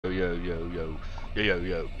yo.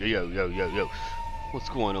 What's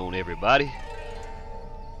going on, everybody?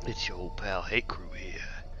 It's your old pal Hate Crew here.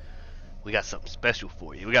 We got something special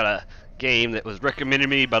for you. We got a game that was recommended to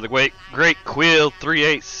me by the great Quill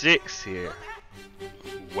 386 here.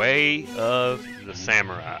 Way of the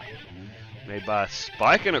Samurai. Made by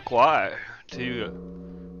Spike and Acquire. Two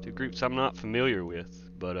groups I'm not familiar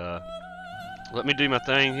with. But let me do my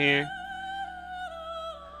thing here.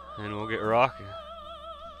 And we'll get rocking.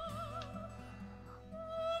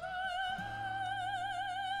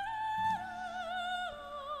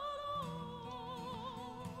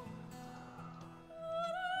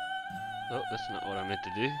 Oh, that's not what I meant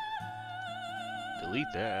to do. Delete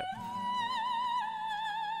that.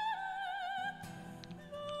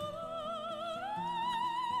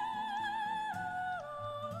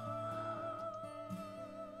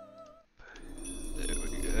 There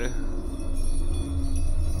we go.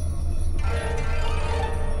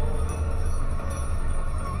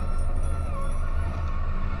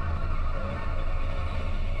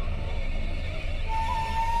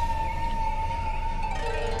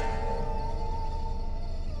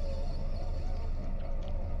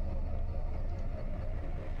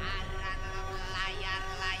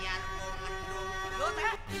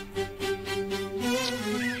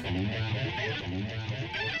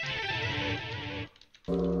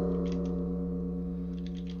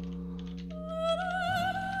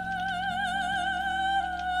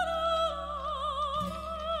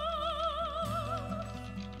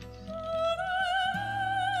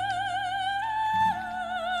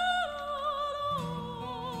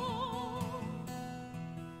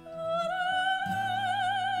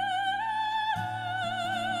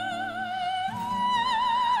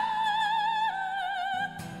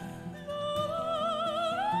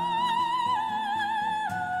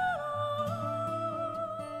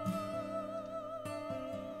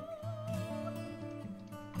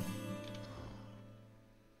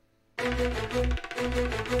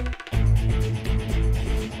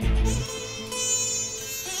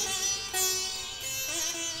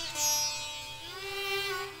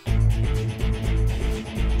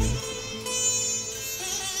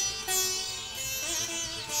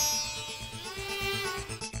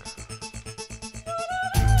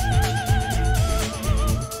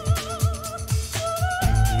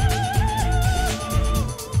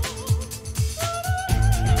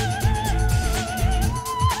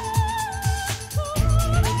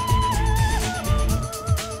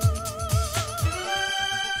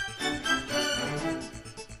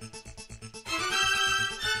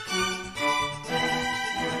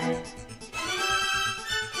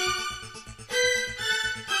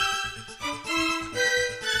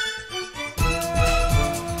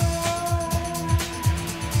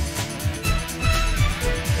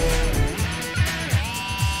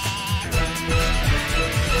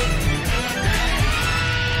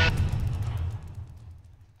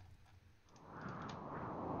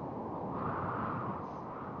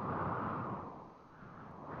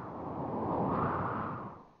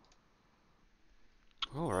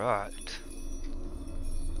 Alright.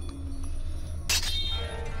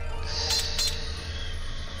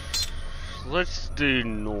 Let's do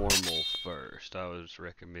normal first. I was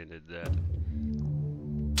recommended that.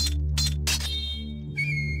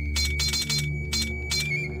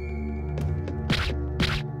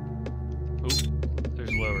 Oh, there's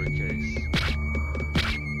lowercase.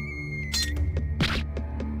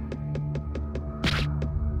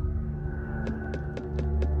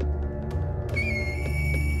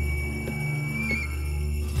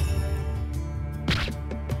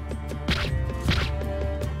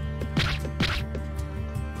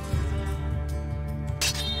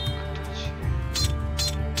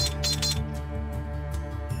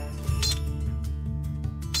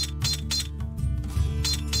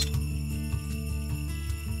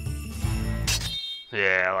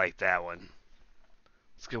 Yeah, I like that one.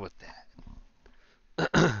 Let's go with that.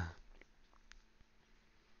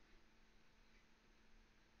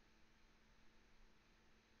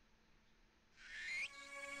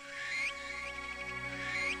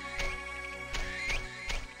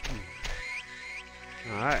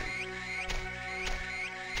 Alright.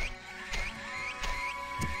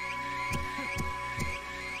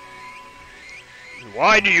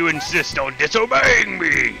 Why do you insist on disobeying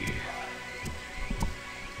me?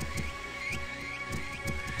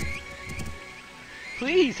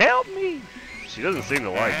 Please help me! She doesn't seem to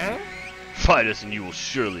like you. Fight us and you will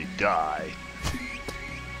surely die.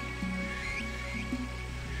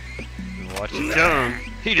 Watch it come.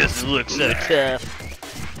 He doesn't look so tough.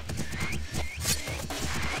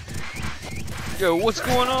 Yo, what's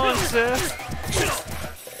going on, Seth?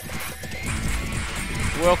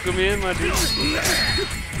 Welcome in, my dude.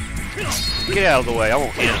 Get out of the way, I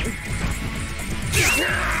want him.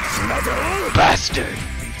 Bastard!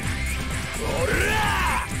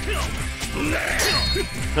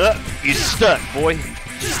 You stuck, boy.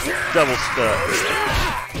 Double stuck.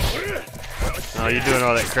 Oh, you're doing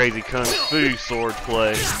all that crazy kung fu sword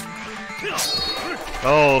play.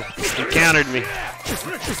 Oh, he countered me.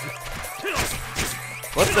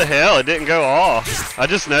 What the hell? It didn't go off. I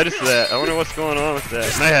just noticed that. I wonder what's going on with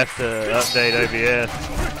that. May have to update OBS.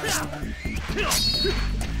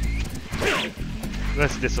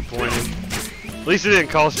 That's disappointing. At least it didn't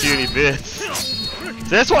cost you any bits. So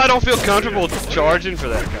that's why I don't feel comfortable charging for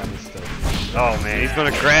that kind of stuff. Oh man, he's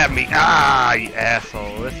gonna grab me. Ah, you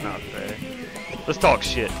asshole. That's not fair. Let's talk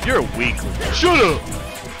shit. You're a weakling. Shut up!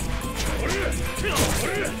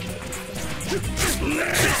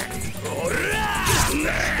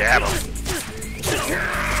 Stab him.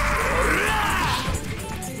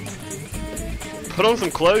 Put on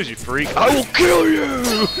some clothes, you freak. I will kill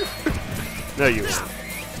you! No, you won't.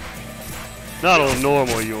 Not on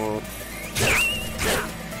normal, you won't.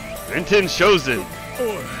 Rinten Chosen.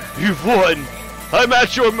 You've won. I'm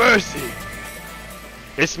at your mercy.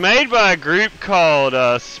 It's made by a group called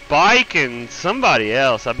Spike and somebody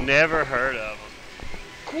else. I've never heard of them.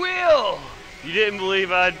 Quill! You didn't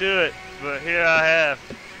believe I'd do it, but here I have.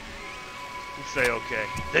 You say okay.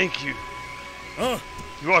 Thank you.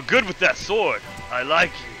 You are good with that sword. I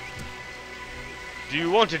like you. Do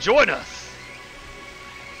you want to join us?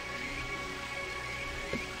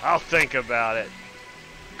 I'll think about it.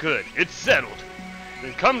 Good. It's settled.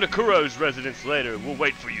 Then come to Kuro's residence later. We'll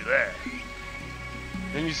wait for you there.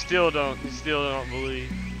 And you still don't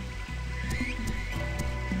believe.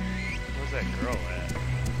 Where's that girl at?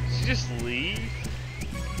 Did she just leave?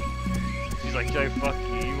 She's like, Joe, fuck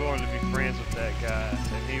you. You wanted to be friends with that guy,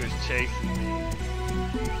 and he was chasing me.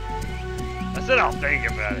 I said I'll think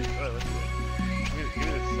about it. Oh, what's this? Give me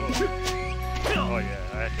this sword. Oh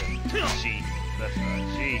yeah, I have to cheat. That's right,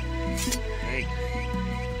 cheat. Thank you.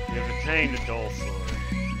 You have attained a dull sword.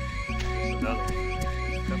 There's another one.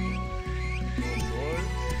 There's a couple of dull swords.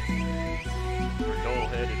 For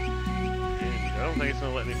dull-headed enemies. I don't think it's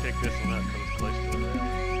gonna let me pick this one up because it's close to the ground.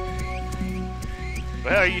 But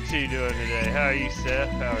how are you two doing today? How are you, Seth?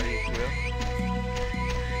 How are you, Quill?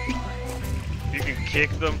 You can kick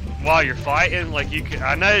them while you're fighting. Like you can.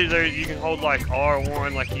 I know there you can hold like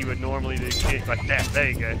R1 like you would normally do. Kick like that. There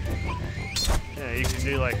you go. Yeah, you can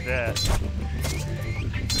do like that.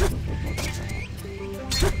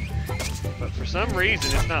 But for some reason,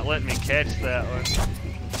 it's not letting me catch that one.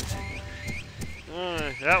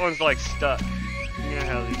 That one's like stuck. You know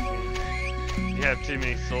how these things. You have too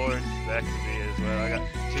many swords. That could be it as well. I got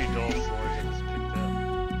 2 dull swords I just picked up.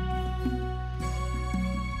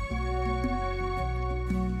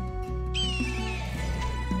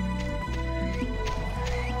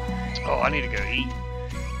 Oh, I need to go eat.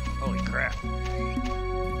 Holy crap.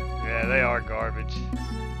 Yeah, they are garbage.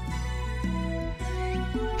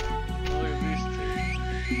 Look at these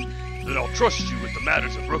two. Then I'll trust you with the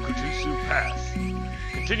matters of Rokutusu Pass.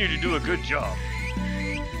 Continue to do a good job.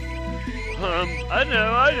 I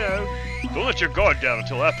know. Don't let your guard down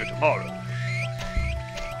until after tomorrow.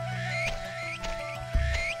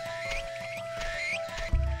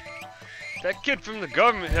 That kid from the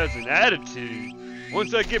government has an attitude.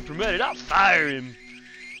 Once I get promoted, I'll fire him.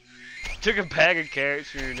 Took a bag of carrots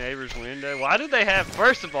from your neighbor's window. Why did they have,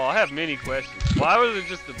 first of all, I have many questions. Why was it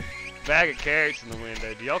just a bag of carrots in the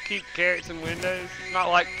window? Do y'all keep carrots in windows? It's not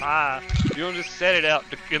like pie. You don't just set it out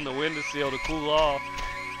in the windowsill to cool off.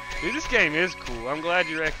 Dude, this game is cool. I'm glad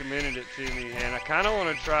you recommended it to me, and I kind of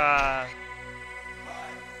want to try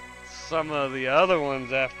some of the other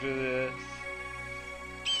ones after this.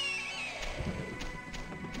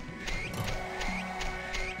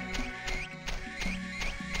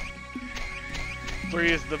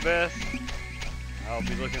 Three is the best. I'll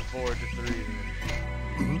be looking forward to 3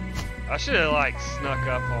 then. I should have like snuck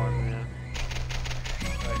up on them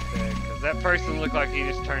right there, because that person looked like he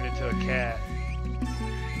just turned into a cat.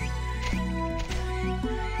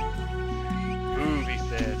 Move, he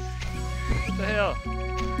says. What the hell?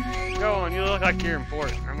 Go on, you look like you're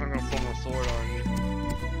important. I'm not gonna pull my sword on you.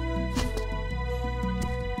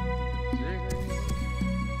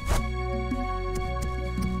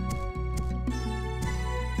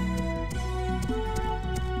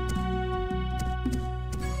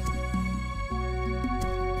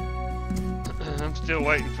 I'm still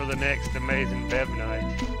waiting for the next amazing Bev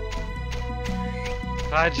night.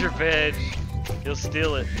 Hide your veg. He'll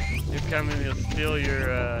steal it. He'll come in, he'll steal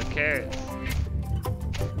your carrots.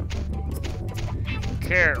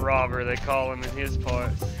 Carrot robber, they call him in his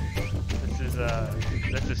parts.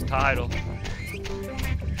 That's his title.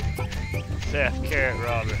 Seth, carrot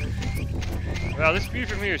robber. Wow, this view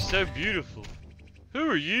from here is so beautiful. Who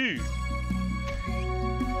are you?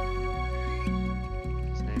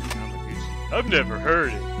 His name's Yamaguchi. I've never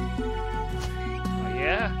heard it. Oh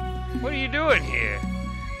yeah? What are you doing here?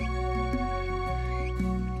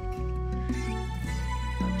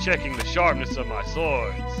 I'm checking the sharpness of my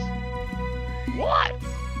swords. What?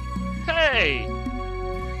 Hey!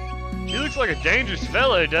 He looks like a dangerous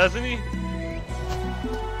fellow, doesn't he?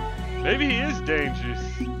 Maybe he is dangerous.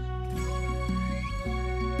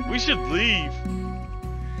 We should leave.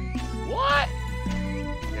 What?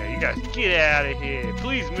 Yeah, you guys get out of here.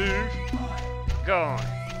 Please move. Go on.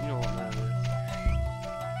 You don't want none of this.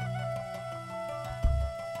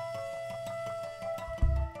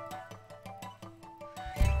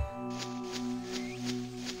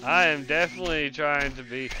 I am definitely trying to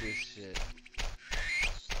beat this shit.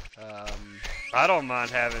 I don't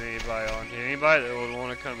mind having anybody on here. Anybody that would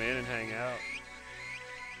want to come in and hang out.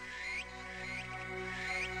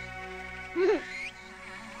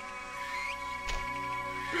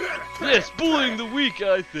 Yes, bullying the weak,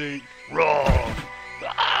 I think. Wrong.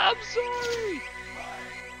 I'm sorry.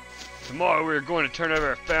 Tomorrow we're going to turn over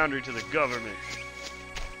our foundry to the government.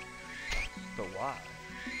 But why?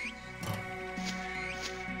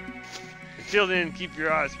 Until then, keep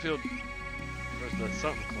your eyes peeled for the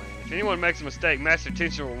something clan. If anyone makes a mistake, Master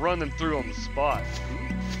Tension will run them through on the spot.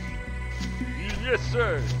 Yes,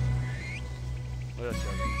 sir. What else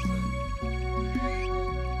y'all gonna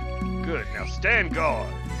say? Good. Now stand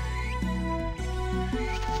guard.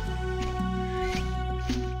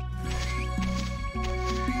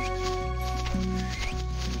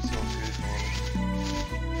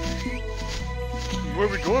 Where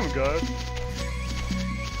are we going, guys?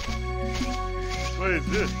 What is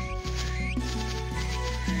this?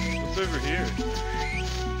 What's over here?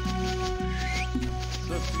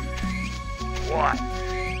 What's up, dude? What?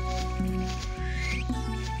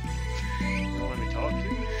 You gonna let me talk to you?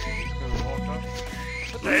 Just gonna walk up?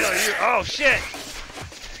 What the hell are you? Oh, shit!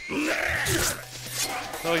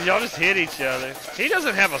 Oh, y'all just hit each other. He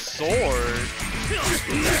doesn't have a sword.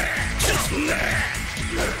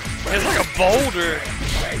 It's like a boulder.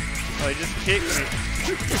 Oh, he just kicked me.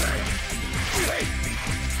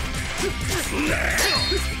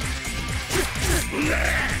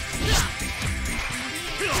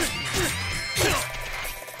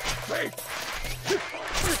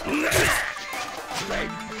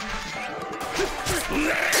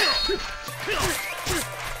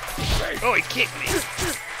 Oh, he kicked me.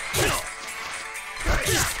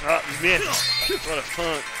 Oh, he missed. What a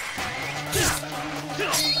punk.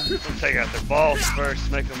 We'll take out their balls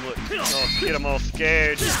first, make them look, get them all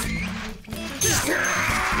scared.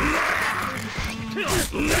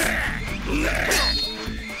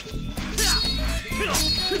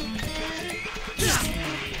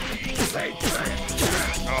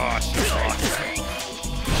 Oh, shit.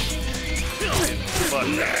 Fuck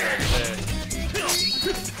that.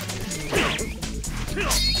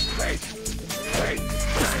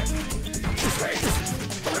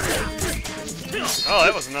 Oh,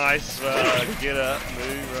 that was nice. Get up,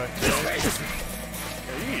 move right there.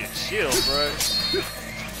 Yeah, you need to chill, bro.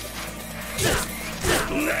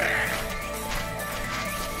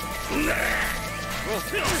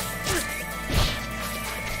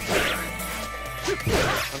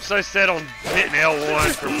 I'm so set on hitting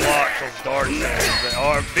L1 for block because Dark says that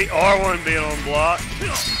R1 being on block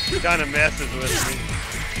kind of messes with me.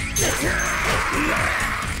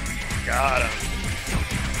 Got him.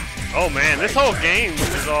 Oh man, this whole game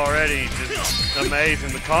is already just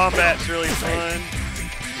amazing. The combat's really fun.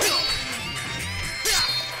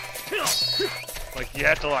 Like you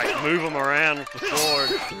have to like move them around with the sword.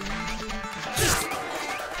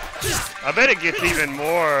 I bet it gets even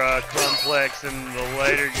more complex in the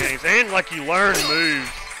later games, and like you learn moves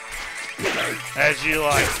as you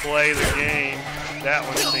like play the game. That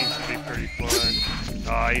one seems to be pretty fun.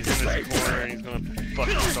 Oh, he's in this corner and he's gonna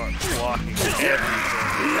fucking start blocking everything.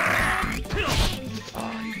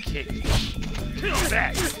 Oh, he kicked me.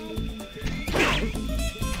 Back.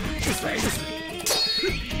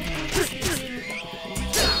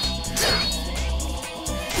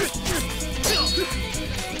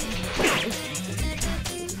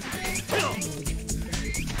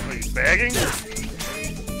 Are you begging?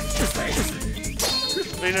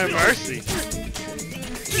 Be no mercy.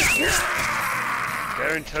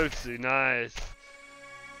 Baron Totsu, nice.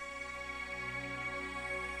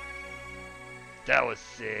 That was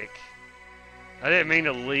sick. I didn't mean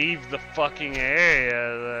to leave the fucking area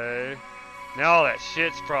though. Now all that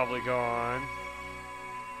shit's probably gone.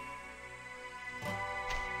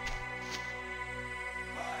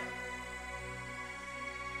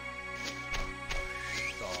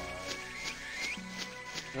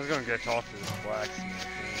 I was gonna go talk to this blacksmith.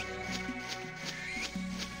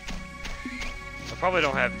 I probably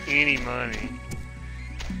don't have any money.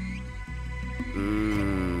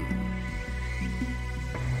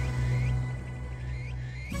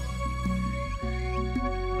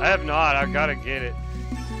 I have not. I gotta get it.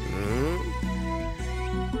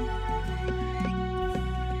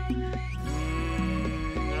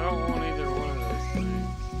 I don't want either one of those things.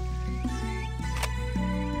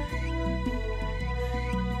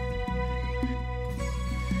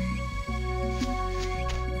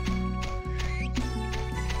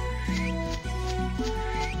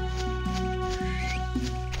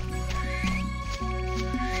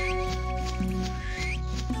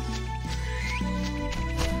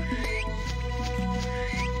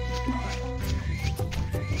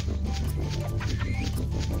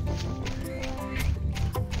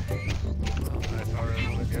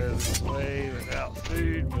 This way without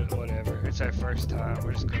food, but whatever. It's our first time.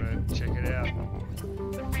 We're just gonna check it out.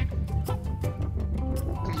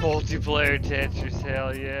 Multiplayer Tetris,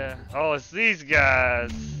 hell yeah. Oh, it's these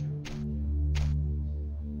guys.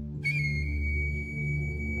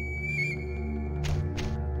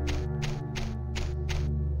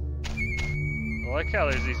 I like how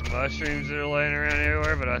there's these mushrooms that are laying around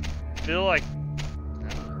everywhere, but I feel like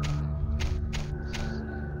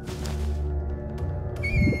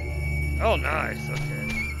oh, nice, okay.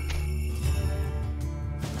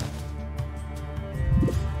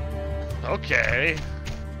 Okay.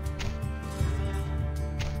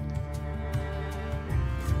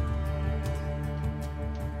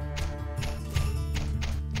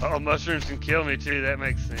 Oh, mushrooms can kill me too, that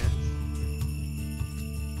makes sense.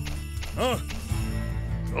 Huh?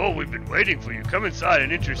 Oh, we've been waiting for you. Come inside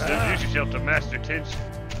and introduce yourself to Master Tension.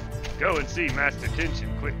 Go and see Master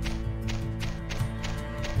Tension, quick.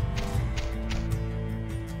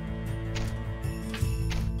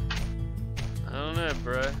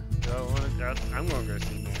 Bruh, I'm gonna go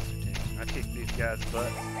see Master Tension. I kick these guys'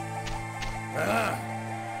 butt.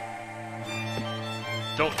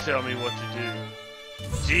 Don't tell me what to do.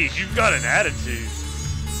 Jeez, you've got an attitude.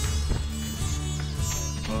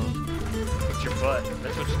 Well, kick your butt.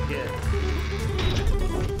 That's what you get.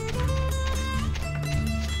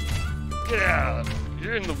 Get out.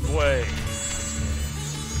 You're in the way.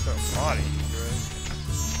 So potty, bro.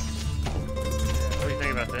 Yeah, what do you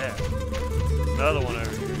think about that? Another one over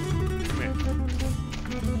here. Come here.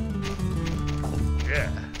 Yeah.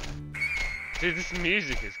 Dude, this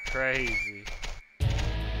music is crazy.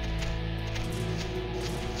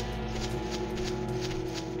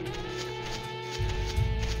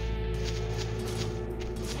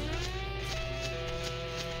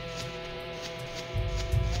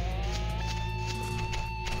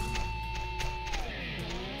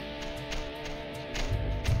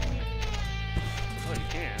 Oh, you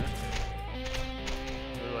can.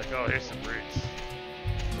 Oh, here's some roots.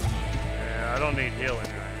 Yeah, I don't need healing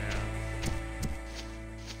right now.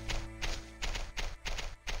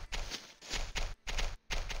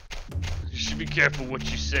 You should be careful what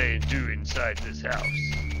you say and do inside this house.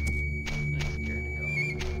 I'm scared of y'all.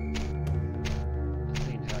 I've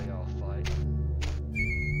seen how y'all fight.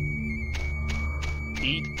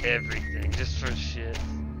 Eat everything, just for shit.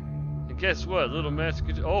 And guess what, little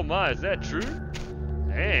master? Oh my, is that true?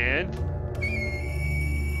 And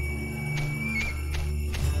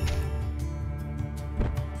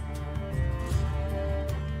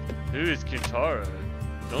who is Kintaro?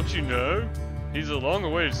 Don't you know? He's the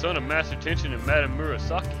long-awaited son of Master Tension and Madame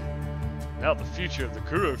Murasaki. Now the future of the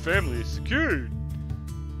Kuro family is secured.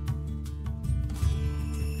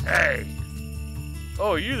 Hey!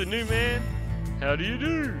 Oh, you the new man? How do you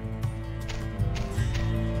do?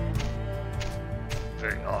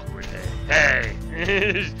 Very awkward, hey.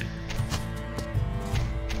 Hey!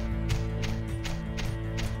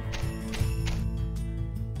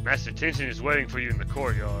 Master Tension is waiting for you in the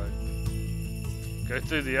courtyard. Go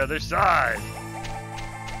through the other side.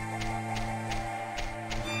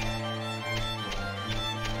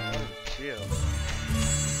 Chill.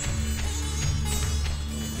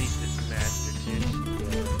 Beat this Master Tension.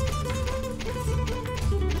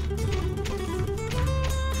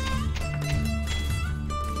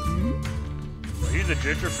 Are you the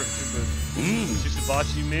drifter from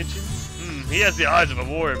Tsubashi you mentioned? He has the eyes of a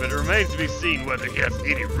warrior, but it remains to be seen whether he has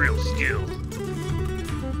any real skill.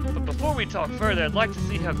 But before we talk further, I'd like to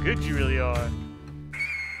see how good you really are.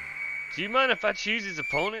 Do you mind if I choose his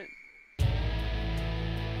opponent?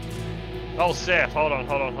 Oh, Seth, hold on.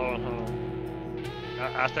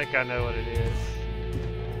 I think I know what it is.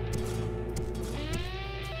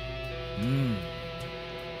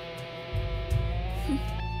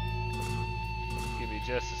 Give me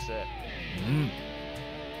just a sec.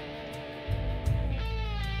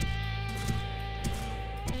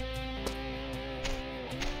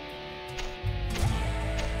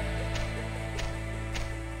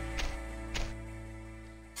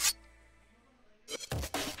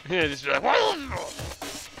 Yeah, just be like,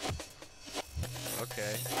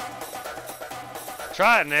 okay.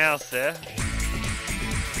 Try it now, Seth.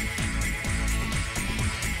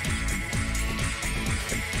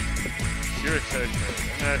 You're so good.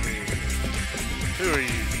 I know who you are. Who are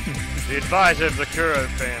you? The advisor of the Kuro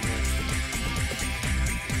family.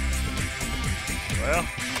 Well,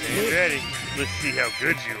 get ready. Let's see how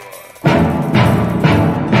good you are.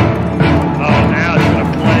 Oh, now it's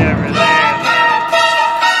gonna play over there.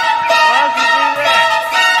 Why does he do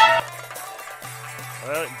that?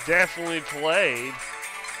 Well, it definitely played.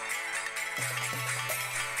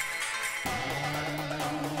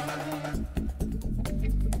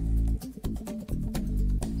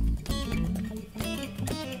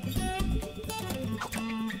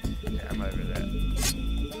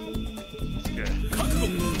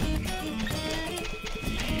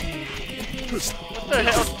 What the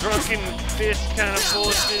hell drunken fist kind of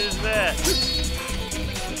bullshit is that?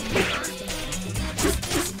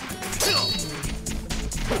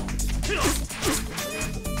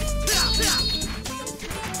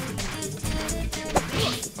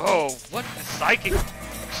 Oh, what the psychic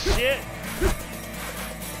shit?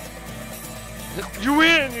 You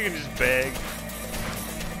win! You can just beg.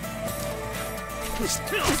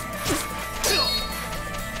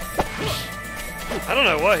 I don't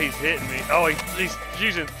know what he's hitting me. Oh, he's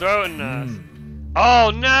using throwing knives.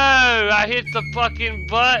 Oh no! I hit the fucking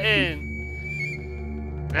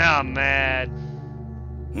button! Now I'm mad.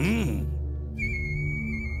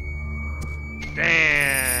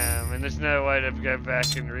 Damn! And there's no way to go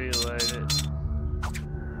back and reload it.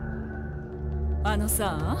 あの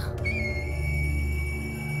さ。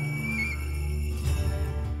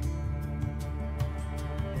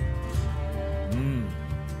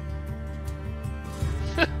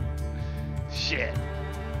Shit.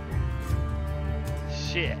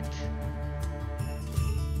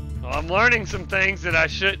 Well, I'm learning some things that I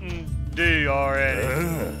shouldn't do already.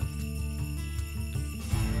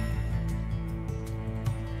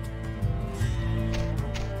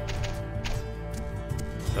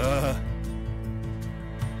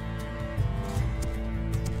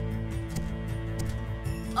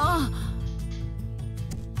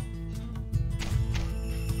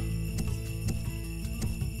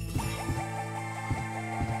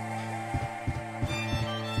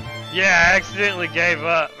 Yeah, I accidentally gave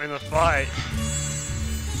up in the fight.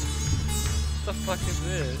 What the fuck is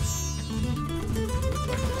this?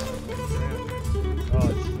 Oh,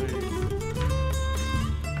 it's food.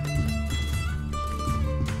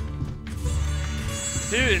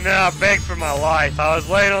 Dude, no, I begged for my life. I was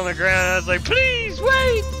laying on the ground and I was like, please,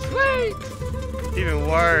 wait! Even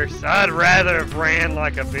worse, I'd rather have ran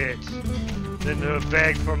like a bitch than to have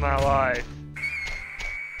begged for my life.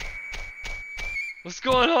 What's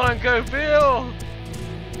going on, Go Bill?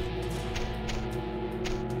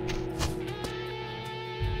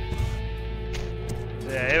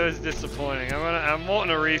 Yeah, it was disappointing. I'm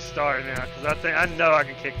wanting to restart now because I know I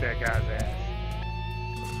can kick that guy's ass.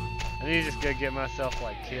 I need to just go get myself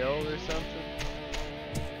like killed or something.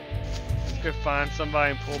 Just go find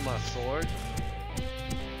somebody and pull my sword.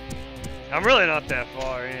 I'm really not that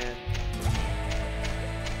far in.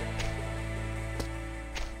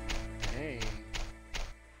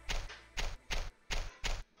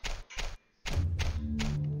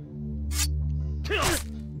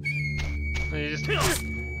 You just, yeah.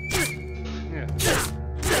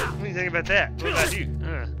 What do you think about that? What about you?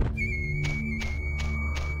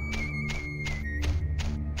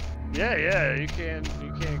 Yeah, you can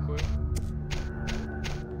quit.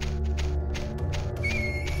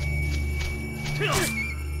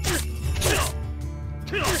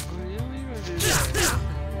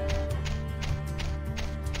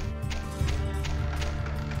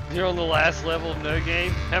 You're on the last level of No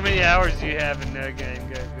Game? How many hours do you have in No Game,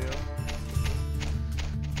 Go Bill?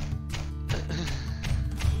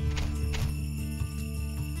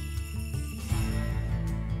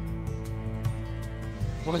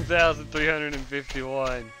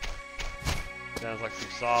 1,351. Sounds like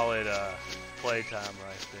some solid playtime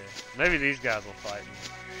right there. Maybe these guys will fight me.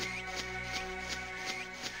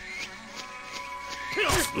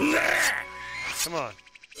 Come on.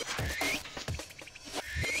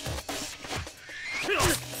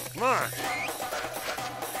 Come on.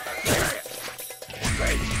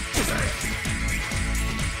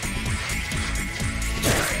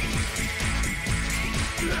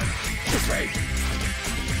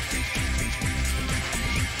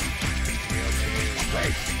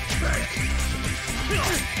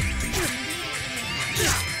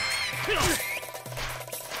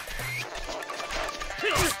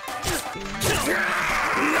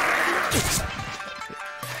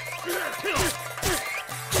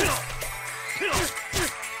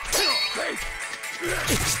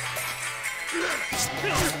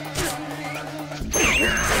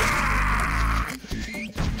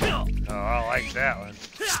 Oh, I like that one.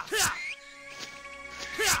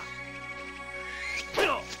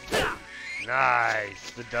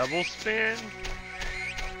 Nice. The double spin.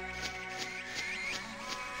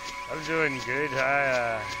 I'm doing good.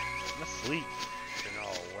 My sleep's been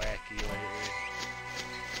all wacky lately.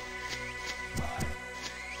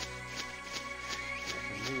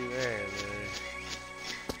 Nothing new there, though.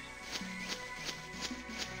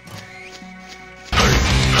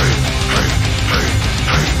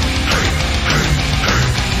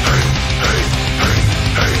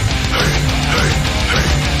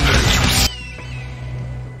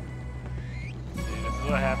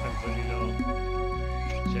 What happens when you don't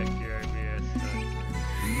check your ABS stuff?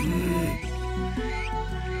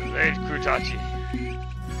 Wait, Kurutachi.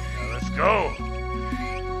 Now let's go.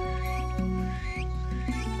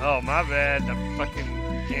 Oh, my bad. I fucking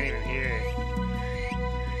can't even hear it.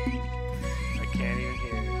 I can't even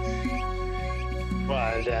hear it.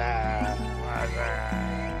 Waza.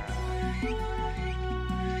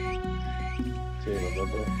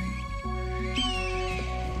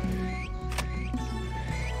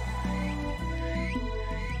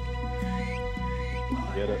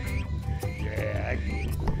 Get it? Yeah, I get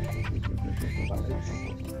it. Nice.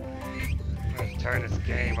 I'm gonna turn this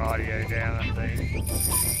game audio down, I think.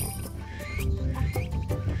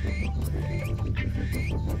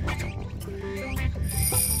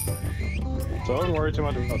 So I wouldn't worry too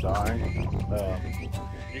much about dying.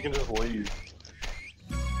 You can just leave.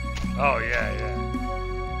 Oh, yeah, yeah.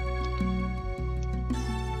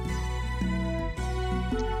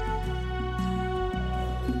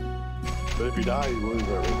 But if you die, you lose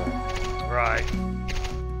everything. Right.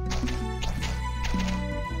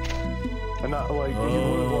 And not like you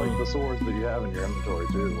lose like the swords that you have in your inventory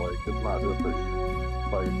too. Like it's not just that you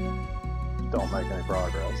like don't make any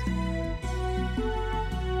progress.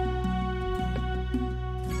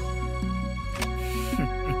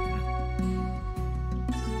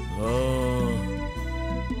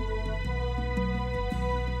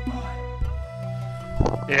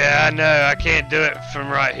 Yeah, I know. I can't do it from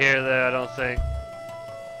right here, though, I don't think.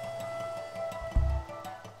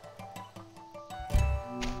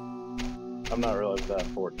 I'm not really that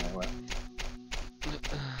important anyway.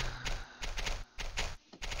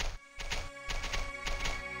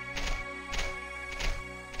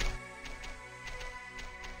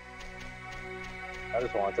 I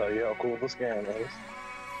just want to tell you how cool this game is.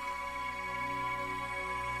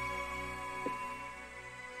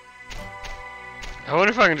 I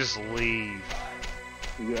wonder if I can just leave.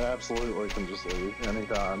 You absolutely can just leave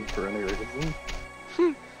anytime for any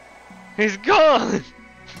reason. He's gone!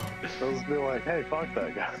 Just be like, hey, fuck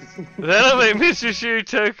that guy. That'll make Mr.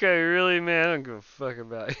 Shirotoko really mad. I don't give a fuck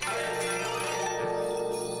about it.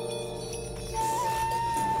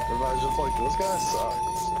 Everybody's just like, this guy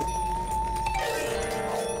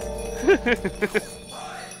sucks.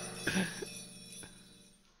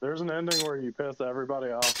 There's an ending where you piss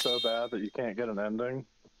everybody off so bad that you can't get an ending.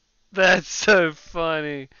 That's so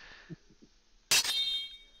funny. I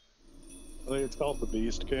think it's called the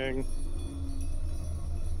Beast King.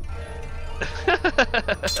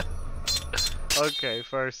 Okay,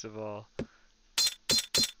 first of all.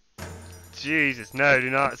 Jesus, no, do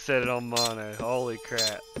not set it on mono. Holy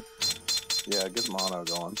crap. Yeah, get mono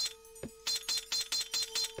going.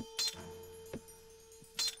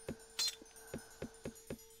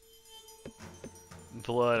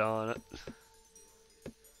 Blood on it.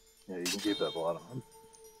 Yeah, you can keep that blood on.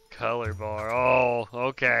 Color bar. Oh,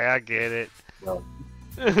 okay, I get it. Well,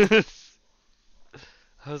 I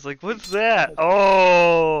was like, what's that?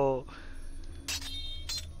 Oh!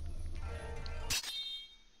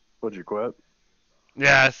 would you quit?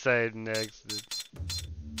 Yeah, I saved and exited.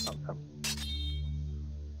 Okay.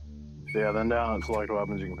 Yeah, then down at select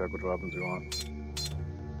weapons, you can pick which weapons you want.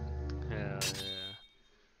 Hell yeah.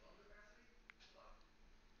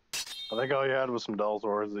 I think all you had was some dull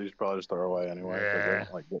swords that you should probably just throw away anyway. 'Cause they Yeah.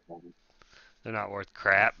 don't, like, get them. They're not worth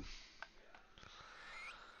crap.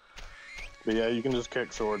 But yeah, you can just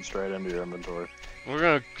kick swords straight into your inventory. We're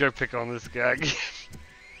gonna go pick on this guy again.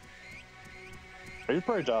 He's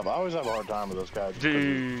pretty tough. I always have a hard time with this guy.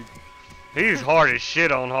 Dude, he's hard as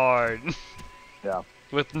shit on hard. Yeah.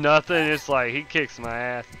 With nothing, it's like he kicks my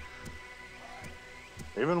ass.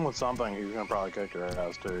 Even with something, he's gonna probably kick your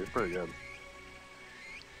ass too. He's pretty good.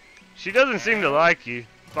 She doesn't seem to like you.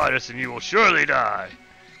 Fight us and you will surely die.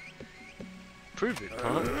 Prove it,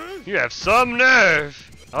 punk. You have some nerve.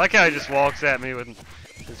 I like how he just walks at me with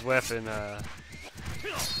his weapon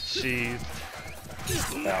sheathed.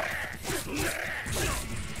 Yeah.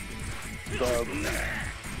 So,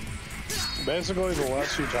 basically, the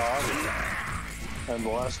less you talk and the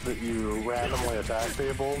less that you randomly attack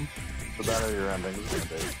people, the better your ending is going to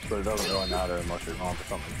be. But it doesn't really matter unless you're going for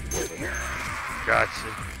something completely. Gotcha.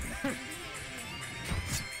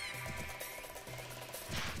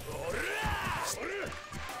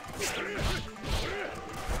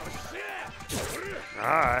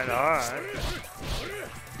 Alright, alright.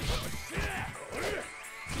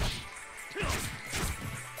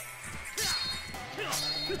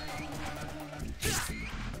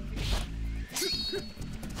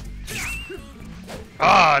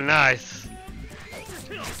 Oh, nice.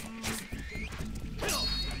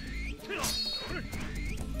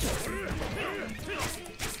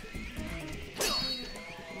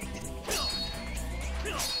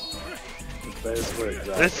 Basically,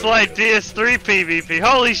 exactly. It's like DS3 PvP.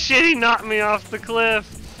 Holy shit, he knocked me off the cliff.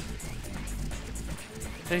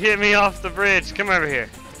 He hit me off the bridge. Come over here.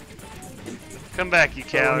 Come back, you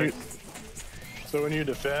coward. So when you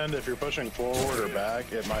defend, if you're pushing forward or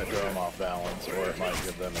back, it might throw them off balance, or it might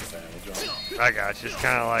give them advantage on it. I got you. It's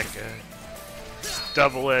kind of like a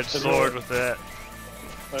double-edged sword with that.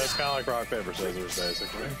 It's kind of like rock, paper, scissors,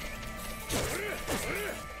 basically.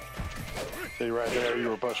 See, right there, you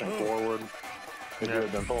were pushing forward. If you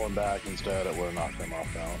had been pulling back instead, it would have knocked them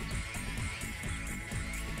off balance.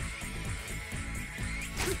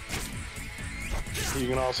 You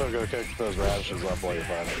can also go kick those radishes up while you're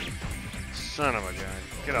fighting. Son of a gun.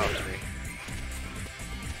 Get off me.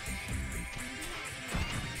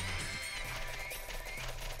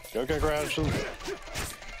 Go kick radishes.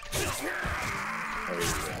 There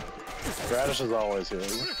you go. Radish is always here.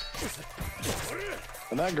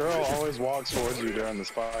 And that girl always walks towards you during this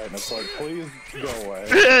fight, and it's like, please go away.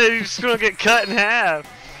 You're just gonna get cut in half.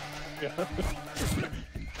 Yeah.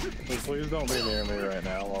 Like, please don't be near me right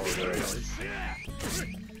now while we're doing this.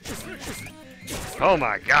 Oh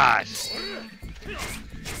my gosh.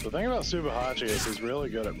 The thing about Subahachi is he's really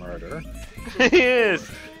good at murder. He is.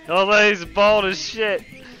 Although he's bald as shit.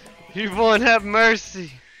 You won't have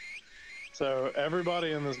mercy. So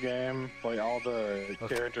everybody in this game, like all the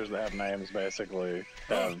characters that have names basically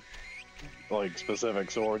have like specific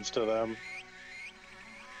swords to them.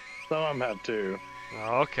 Some of them have two.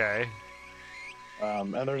 Okay.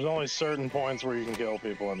 And there's only certain points where you can kill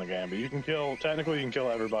people in the game, but you can technically you can kill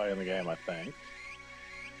everybody in the game, I think.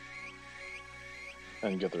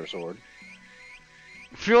 And get their sword.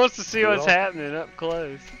 If he wants to see what's happening up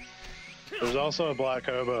close. There's also a black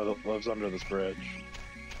hobo that lives under this bridge.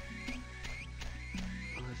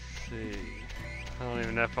 Let's see. I don't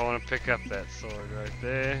even know if I want to pick up that sword right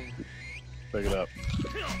there. Pick it up.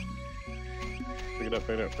 Pick it up,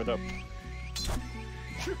 pick it up, pick it up.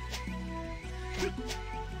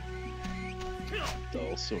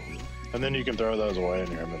 Dull sword. And then you can throw those away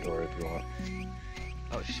in your inventory if you want.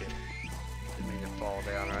 Oh shit. Didn't mean to fall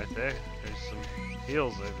down right there. There's some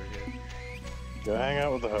heals over here. Go hang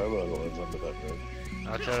out with the hobo that lives under that bridge.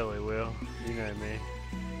 I totally will. You know me.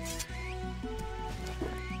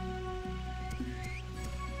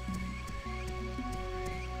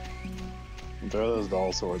 And throw those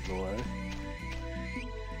dull swords away.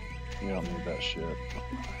 You don't need that shit.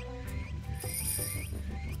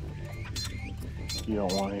 You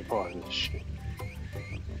don't want any part of this shit.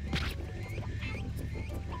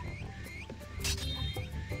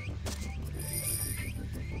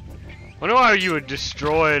 Wonder why you would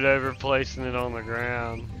destroy it over placing it on the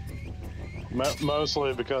ground.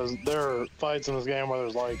 Mostly because there are fights in this game where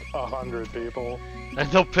there's like 100 people. And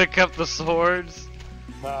they'll pick up the swords?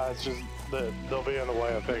 Nah, it's just that they'll be in the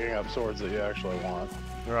way of picking up swords that you actually want.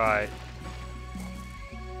 Right.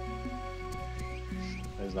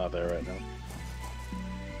 He's not there right now.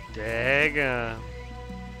 Daggum.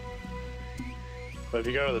 But if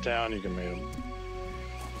you go to the town, you can meet him.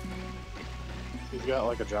 He's got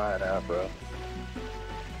like a giant afro.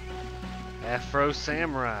 Afro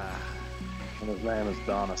Samurai. And his name is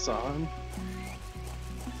Donna-san.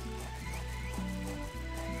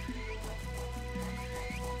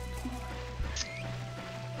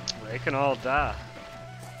 They can all die.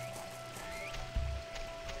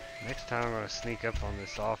 Next time I'm gonna sneak up on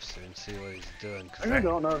this officer and see what he's doing. I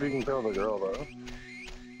don't know if you can kill the girl though.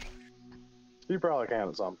 You probably can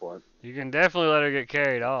at some point. You can definitely let her get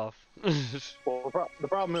carried off. Well, the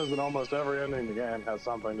problem is that almost every ending of the game has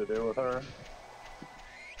something to do with her.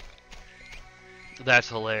 That's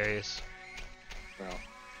hilarious. No.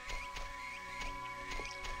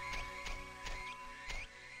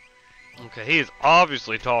 Okay, he is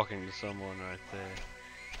obviously talking to someone right there.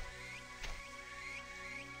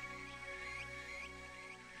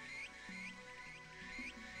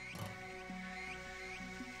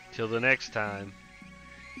 Till the next time.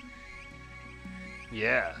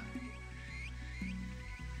 Yeah.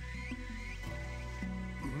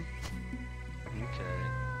 Okay.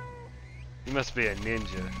 You must be a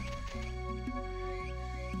ninja.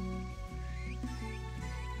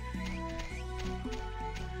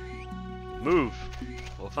 Move.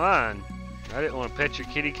 Well, fine. I didn't want to pet your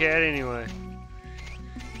kitty cat anyway.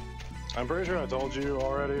 I'm pretty sure I told you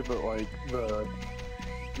already, but like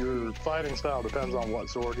your fighting style depends on what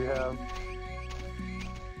sword you have.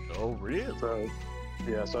 Oh, really? So,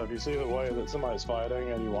 yeah, so if you see the way that somebody's fighting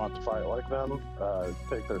and you want to fight like them,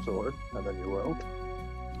 take their sword, and then you will.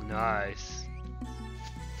 Nice.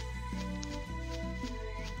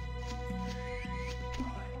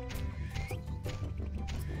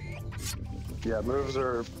 Yeah, moves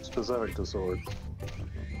are specific to swords.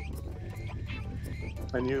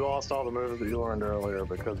 And you lost all the moves that you learned earlier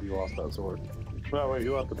because you lost that sword. No, wait,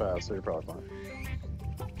 you left the pass, so you're probably fine.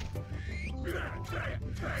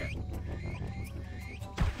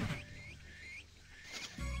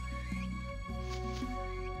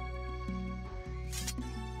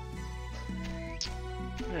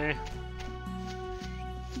 Eh.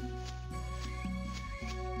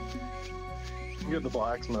 You get the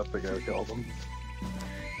blacksmith to go kill them.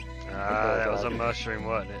 Ah, that was a mushroom,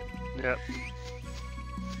 wasn't it? Yep.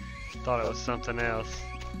 Thought it was something else.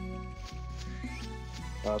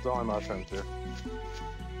 It's only mushrooms here.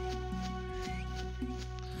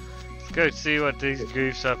 Let's go see what these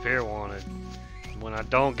goofs up here wanted. When I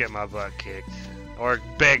don't get my butt kicked. Or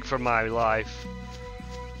beg for my life.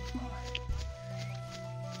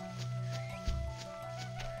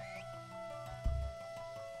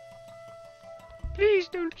 Please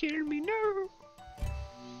don't kill me, no.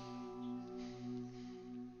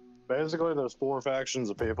 Basically, there's 4 factions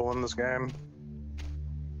of people in this game.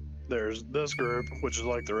 There's this group, which is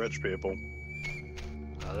like the rich people.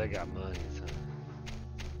 Oh, they got money, so.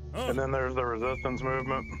 And then there's the resistance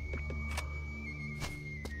movement.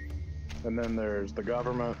 And then there's the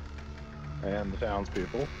government and the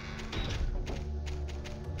townspeople.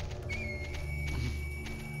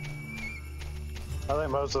 I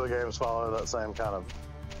think most of the games follow that same kind of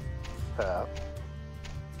path.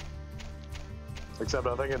 Except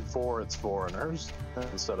I think in 4 it's foreigners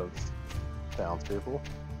instead of townspeople.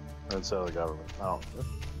 Or instead of the government. I don't know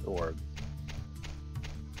the word.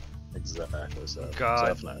 Exactly so.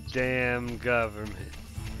 God damn government.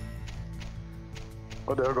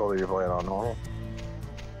 What difficulty are you playing on? Normal?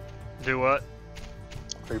 Do what?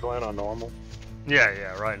 Are you playing on normal?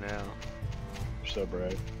 Yeah, right now. You're so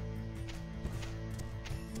brave.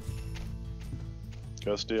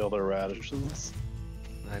 Go steal their radishes.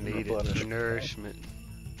 I need it for nourishment.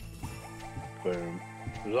 Boom.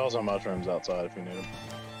 There's also mushrooms outside if you need them.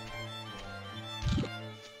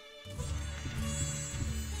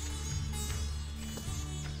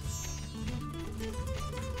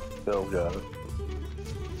 Bill's got it.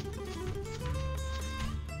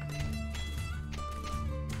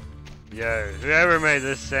 Yo, whoever made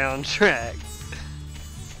this soundtrack.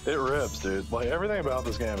 It rips, dude. Like, everything about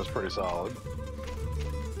this game is pretty solid.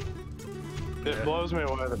 It blows me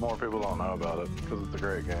away that more people don't know about it, because it's a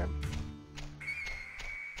great game.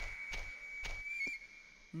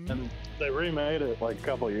 And they remade it like a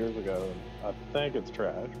couple of years ago, and I think it's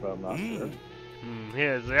trash, but I'm not sure. He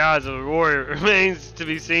has the eyes of a warrior. It remains to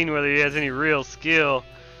be seen whether he has any real skill.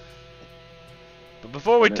 But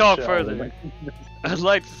before we talk further, I'd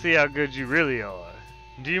like to see how good you really are.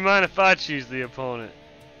 Do you mind if I choose the opponent?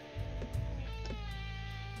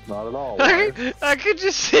 Not at all. I could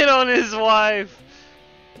just sit on his wife.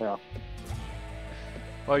 Yeah.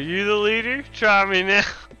 Are you the leader? Try me now.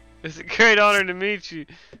 It's a great honor to meet you.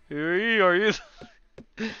 Who are you? Are you?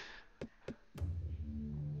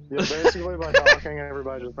 Yeah, basically by talking,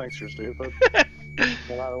 everybody just thinks you're stupid.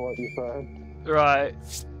 No matter what you say. Right.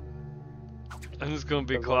 I'm just gonna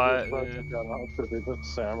be quiet.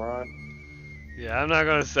 Just samurai. Yeah, I'm not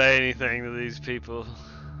gonna say anything to these people.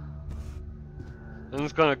 I'm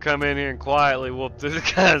just gonna come in here and quietly whoop this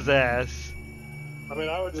guy's ass. I mean,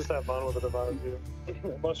 I would just have fun with it if I was you.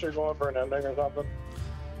 Unless you're going for an ending or something.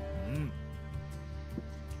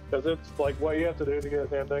 Because it's like what you have to do to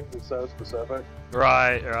get endings is so specific.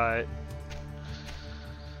 Right, right.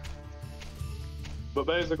 But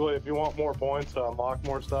basically, if you want more points to unlock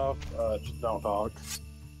more stuff, just don't talk.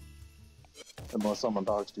 Unless someone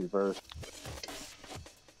talks to you first.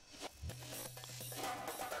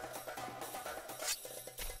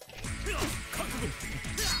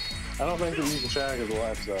 I don't think that you can shag as a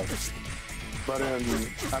life stuff. But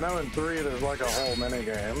I know in 3 there's like a whole mini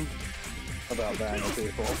game about banging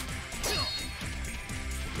people.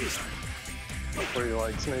 Where you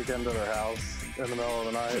like sneak into their house in the middle of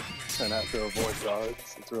the night and have to avoid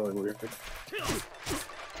guards. It's really weird.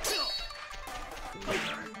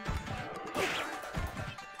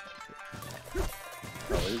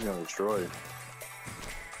 Oh, he's gonna destroy you.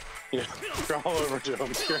 Yeah, crawl over to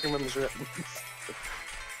him, scare him in the shit.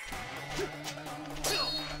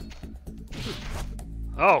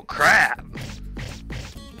 Oh crap!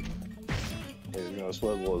 He's gonna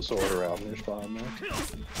swivel his sword around in your spine there.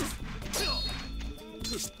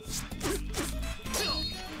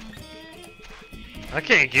 I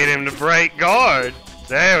can't get him to break guard.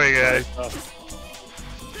 There we go.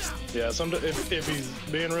 Yeah, if he's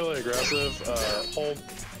being really aggressive, hold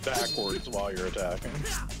backwards while you're attacking.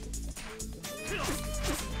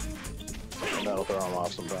 And that'll throw him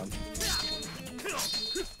off sometimes.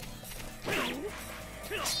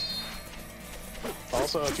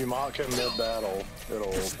 Also, if you mock him mid-battle,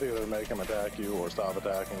 it'll either make him attack you or stop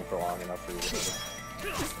attacking for long enough for you to hit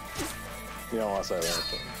him. You don't want to say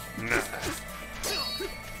that. Nah.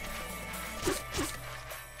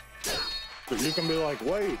 But you can be like,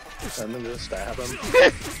 wait, and then just stab him.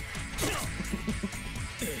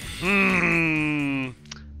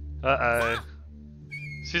 Uh-oh.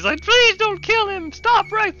 She's like, please don't kill him!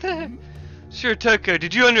 Stop right there! Sure, Toko,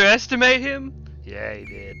 did you underestimate him? Yeah, he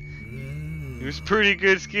did. He was pretty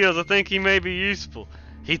good skills. I think he may be useful.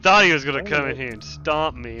 He thought he was going to come in here and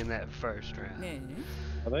stomp me in that first round.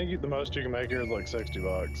 I think the most you can make here is like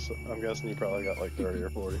 $60. I'm guessing you probably got like 30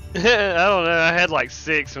 or 40. I don't know. I had like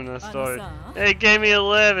 6 when I started. Hey, it gave me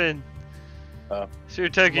 11. Sure,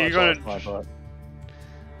 Toko, you're going to...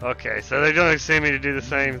 Okay, so they're going to send me to do the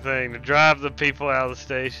same thing. To drive the people out of the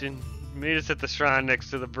station. Meet us at the shrine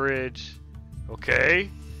next to the bridge. Okay.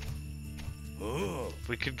 If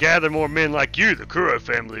we could gather more men like you, the Kuro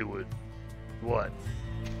family would... What?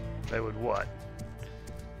 They would what?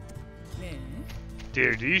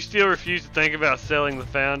 Dear, do you still refuse to think about selling the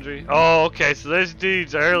foundry? Oh, okay, so there's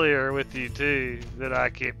dudes earlier with you too that I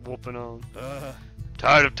kept whooping on. I'm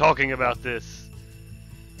tired of talking about this.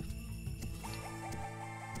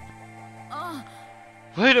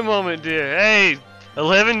 Wait a moment, dear. Hey,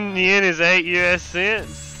 11 yen is 8 US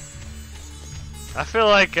cents. I feel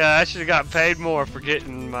like I should have got paid more for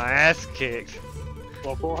getting my ass kicked.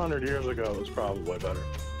 Well, 400 years ago it was probably better.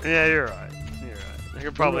 Yeah, you're right. You're right. I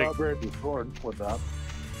could probably upgrade your sword with that.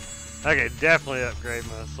 I could definitely upgrade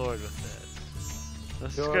my sword with that.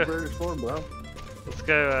 Let's go. Upgrade your sword, bro. Let's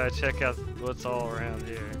go check out what's all around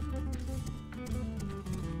here.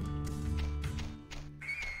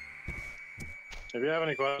 If you have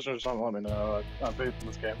any questions or something, let me know. I've beaten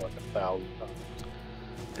this game like 1,000 times.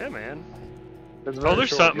 Yeah, man. It's a Oh, very there's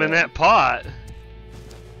short something in game. that pot.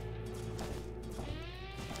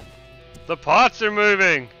 The pots are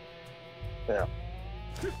moving. Yeah.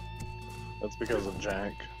 That's because of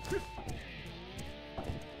jank.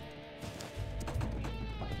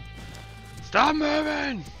 Stop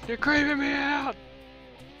moving! You're creeping me out.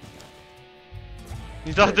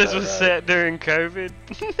 You thought this was set during COVID?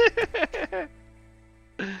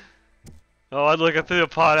 Oh, I'd look, I threw a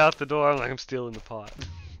pot out the door. I'm like, I'm stealing the pot.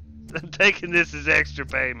 I'm taking this as extra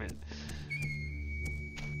payment.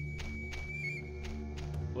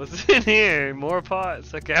 What's in here? More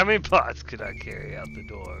pots? Okay, how many pots could I carry out the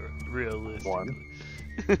door, realistically? 1.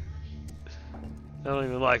 I don't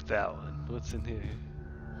even like that one. What's in here?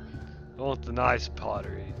 I want the nice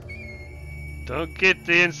pottery. Don't get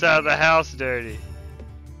the inside of the house dirty.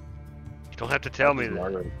 You don't have to tell me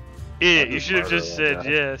that. Idiot, you should have just said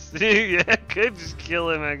yes. Yeah, I could just kill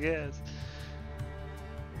him, I guess.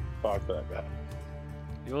 Fuck that guy.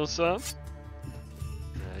 You want some?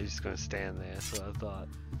 Nah, he's just gonna stand there, that's what I thought.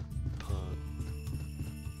 Punk.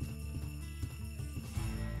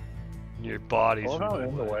 Your body's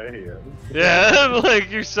in the way he is. Yeah, like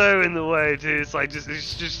you're so in the way too. It's like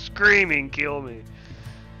it's just screaming, kill me.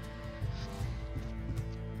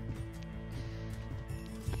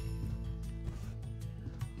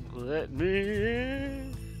 Let me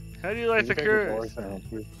in. How do you like the curse?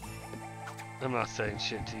 I'm not saying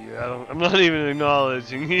shit to you. I'm not even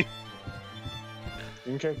acknowledging you.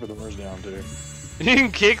 You can kick the doors down too. You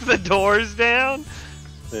can kick the doors down?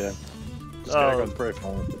 Yeah. Just Oh. gotta go pretty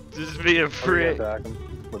fun. Just be a Or you prick. attack him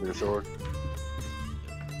with your sword.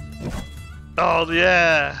 Oh,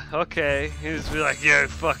 yeah. Okay. He just be like, yo,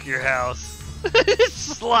 fuck your house.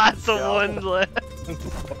 Slide the Yeah. one left.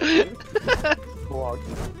 Walk.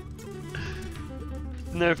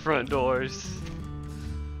 No front doors.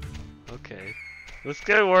 Okay. Let's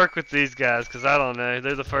go work with these guys, because I don't know.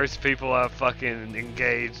 They're the first people I've fucking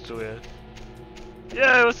engaged with.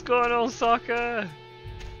 Yo, what's going on, Sokka?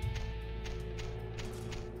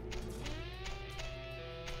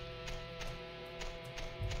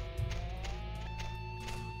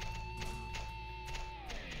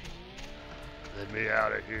 Let me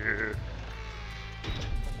out of here.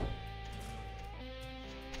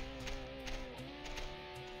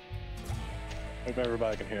 Hope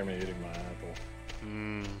everybody can hear me eating my apple.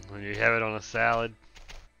 When you have it on a salad?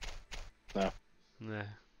 No. Nah.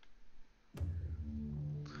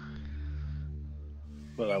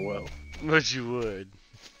 But I will. But you would.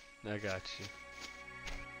 I got you.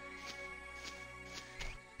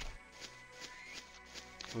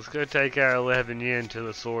 Let's go take our 11 yen to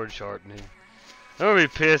the sword sharpening. I'm gonna be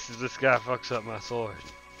pissed if this guy fucks up my sword.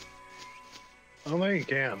 I don't think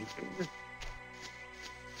you can.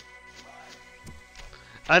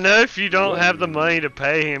 I know if you don't have the money to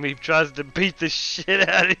pay him, he tries to beat the shit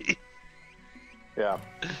out of you. Yeah,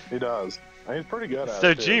 he does. And he's pretty good at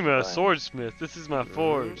it. too, Sojima, that's the thing. swordsmith, this is my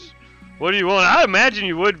forge. What do you want? I imagine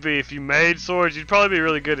you would be if you made swords. You'd probably be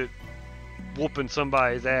really good at whooping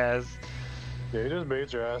somebody's ass. Yeah, he just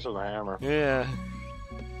beats your ass with a hammer. Yeah.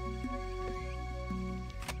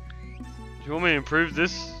 Do you want me to improve the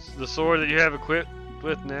sword that you have equipped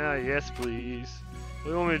with now? Yes, please. What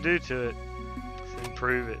do you want me to do to it? Just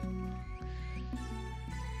improve it.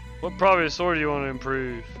 What property of sword do you want to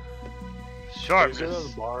improve? You see Sharpness.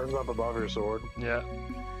 those bars up above your sword? Yeah.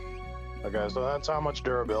 Okay, so that's how much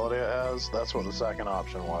durability it has. That's what the second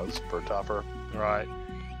option was for tougher. Right.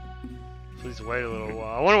 Please wait a little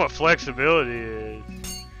while. I wonder what flexibility is.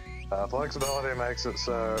 Flexibility makes it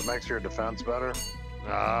so it makes your defense better.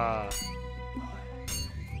 Ah.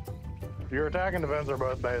 Your attack and defense are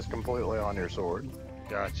both based completely on your sword.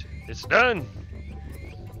 Gotcha. It's done.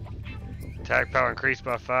 Attack power increased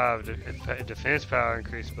by 5. Defense power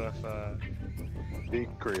increased by 5.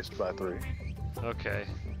 Decreased by 3. Okay.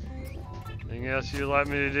 Anything else you'd like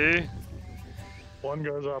me to do? One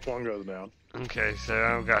goes up, one goes down. Okay, so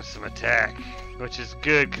I've got some attack, which is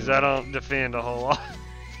good because I don't defend a whole lot.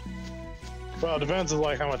 Well, defense is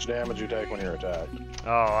like how much damage you take when you're attacked. Oh,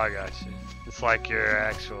 I got you. It's like your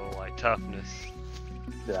actual like toughness.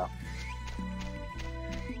 Yeah.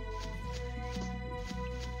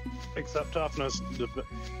 Except toughness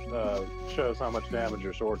shows how much damage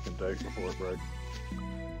your sword can take before it breaks.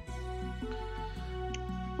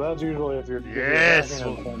 That's usually if you're Yes.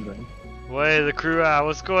 attacking and defending. Way the crew eye.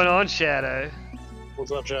 What's going on, Shadow?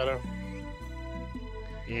 What's up, Shadow?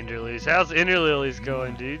 Enderlilies. How's Enderlilies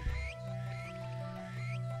going, dude?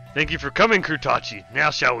 Thank you for coming, Krutachi. Now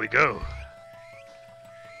shall we go?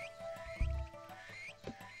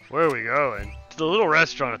 Where are we going? To the little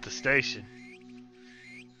restaurant at the station.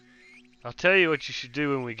 I'll tell you what you should do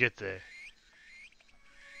when we get there.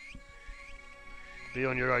 Be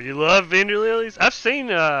on your guard. You love Enderlilies? I've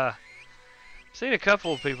seen a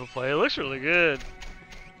couple of people play. It looks really good.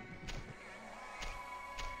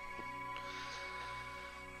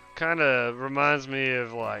 Kind of reminds me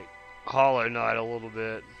of like Hollow Knight a little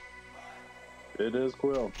bit. It is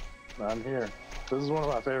Quill. I'm here. This is one of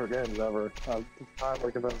my favorite games ever. I'm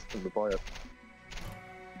finally convinced him to play it.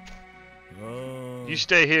 You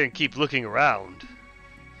stay here and keep looking around.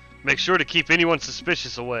 Make sure to keep anyone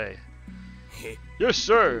suspicious away. Yes,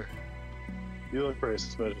 sir. You look pretty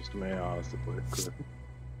suspicious to me, honestly.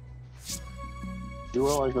 You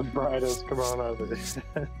wear like the brightest kimono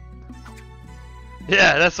that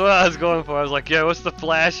Yeah, that's what I was going for. I was like, yeah, what's the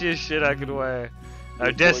flashiest shit I could wear?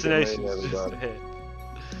 Our Just destination look at is just everybody. ahead.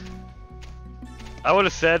 I would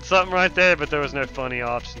have said something right there, but there was no funny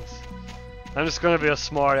options. I'm just gonna be a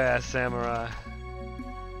smart-ass samurai.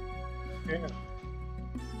 Yeah.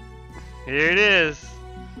 Here it is.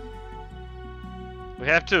 We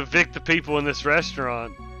have to evict the people in this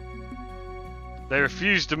restaurant. They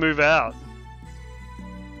refuse to move out.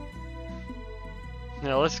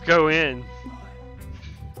 Now let's go in.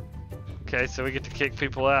 Okay, so we get to kick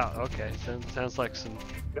people out. Okay, sounds like some...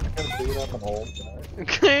 Beat up an old guy.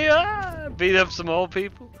 Okay, beat up some old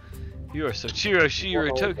people. You are Soichiro Shiro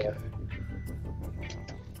One old Tokyo. guy.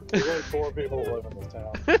 There's like 4 people that live in this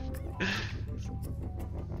town.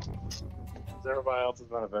 Everybody else has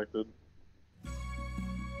been evicted.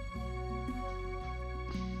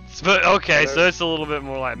 But okay, so it's a little bit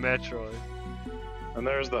more like Metroid. And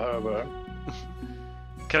there's the hobo.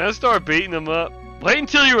 Can I start beating them up? Wait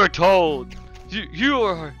until you are told. You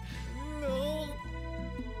are.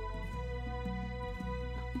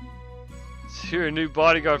 So you're a new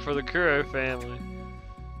bodyguard for the Kuro family.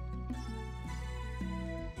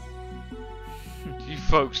 You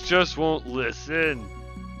folks just won't listen.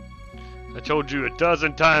 I told you a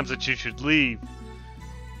dozen times that you should leave.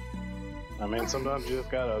 I mean, sometimes you just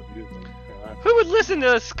gotta abuse them. You know? Who would listen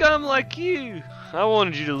to a scum like you? I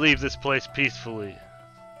wanted you to leave this place peacefully.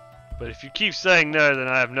 But if you keep saying no, then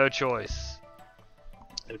I have no choice.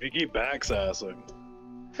 If you keep backsassing.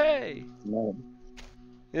 Hey! No.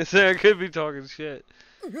 Yes, sir, I could be talking shit.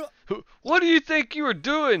 What do you think you were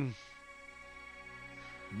doing?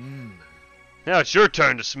 Now it's your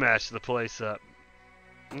turn to smash the place up.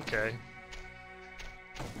 Okay.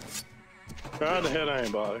 Trying to hit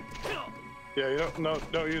anybody. Yeah, you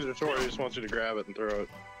don't use your sword. He just wants you to grab it and throw it.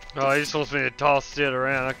 Oh, he just wants me to toss it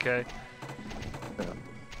around. Okay.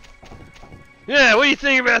 Yeah, what do you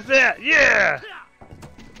think about that? Yeah!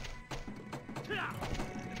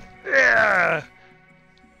 Yeah!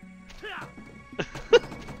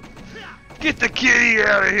 Get the kitty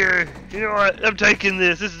out of here! You know what? I'm taking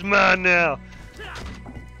this. This is mine now.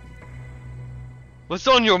 What's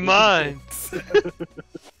on your mind?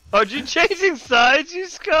 Are you changing sides, you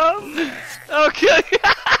scum? Okay.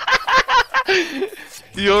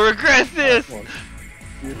 You'll regret this.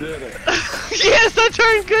 You did it. Yes, I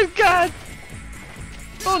turned good guy.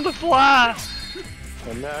 On the fly.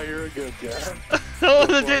 And now you're a good guy. I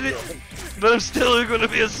wanna do it, but I'm still gonna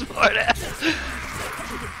be a smart ass.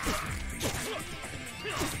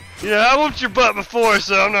 Yeah, I whooped your butt before,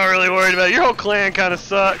 so I'm not really worried about it. Your whole clan kind of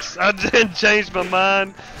sucks. I didn't change my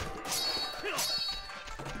mind.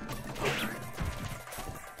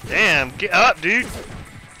 Damn, get up, dude.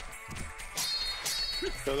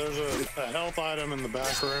 So there's a health item in the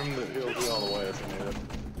back room that heals you all the way if you need it.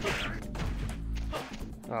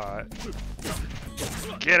 Alright.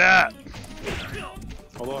 Get up.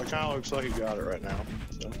 Although it kind of looks like you got it right now.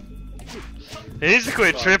 So. He needs to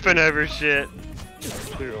quit tripping over shit.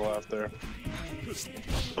 To your left there.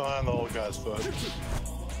 Behind the old guy's foot.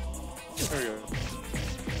 There you go.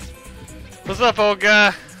 What's up, old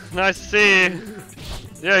guy? Nice to see you.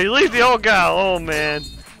 Yeah, you leave the old guy alone, man.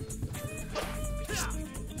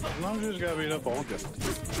 Sometimes you just gotta beat up old guys.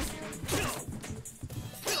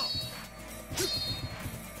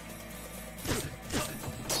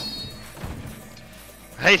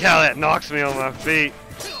 I hate how that knocks me on my feet.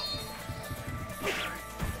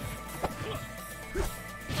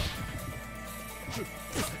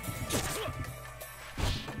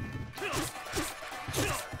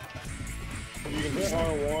 You can hit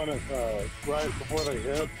R1 at, right before they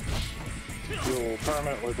hit. You'll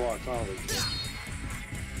permanently block zombies.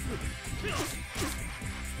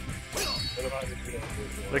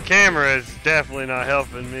 The camera is definitely not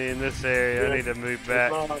helping me in this area. I need to move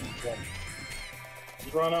back.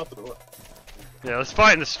 Just run out the door. Yeah, let's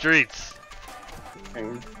fight in the streets.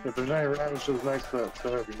 And if there's any radishes next to that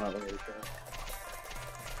stove, you might want to return.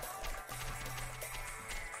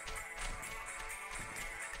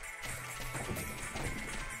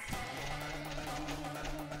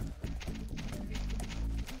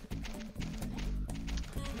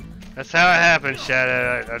 That's how it happened,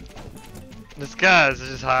 Shadow. This guy's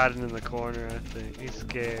just hiding in the corner, I think. He's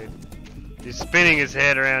scared. He's spinning his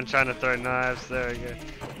head around trying to throw knives. There we go.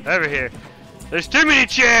 Over here. There's too many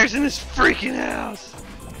chairs in this freaking house.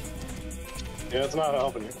 Yeah, it's not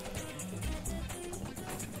helping you.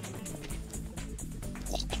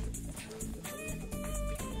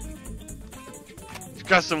 He's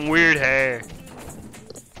got some weird hair.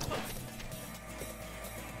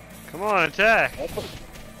 Come on, attack. I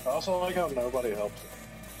also like how nobody helps you.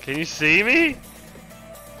 Can you see me?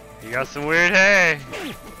 You got some weird hair.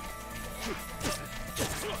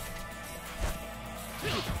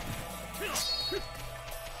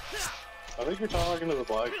 I think you're talking to the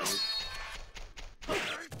black dude.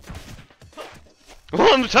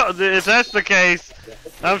 Well, if that's the case,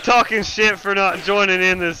 I'm talking shit for not joining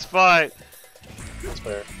in this fight. That's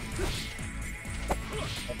fair.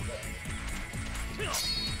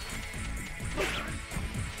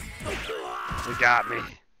 You got me.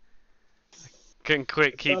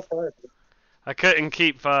 I couldn't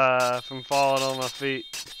keep from falling on my feet.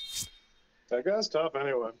 That guy's tough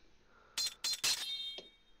anyway.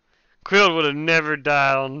 Quill would have never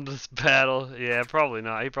died on this battle. Yeah, probably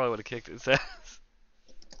not. He probably would have kicked his ass.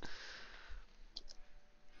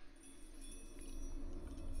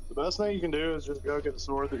 The best thing you can do is just go get the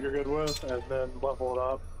sword that you're good with and then level it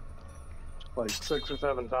up. like 6 or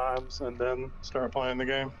 7 times and then start playing the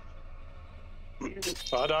game.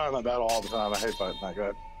 So I die in that battle all the time. I hate fighting that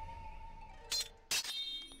guy.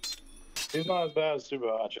 He's not as bad as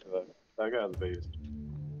Tsubahachi though. That guy's a beast.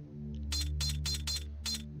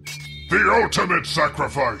 The ultimate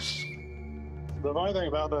sacrifice! The funny thing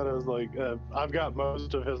about that is, like, I've got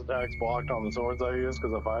most of his attacks blocked on the swords I use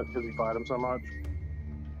because you fight him so much.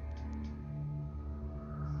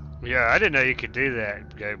 Yeah, I didn't know you could do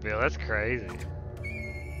that, Go Bill. That's crazy.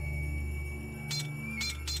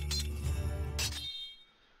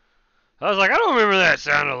 I was like, I don't remember that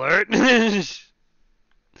sound alert. I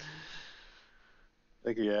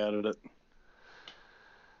think he added it.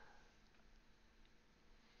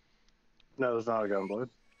 No, there's not a gunblade.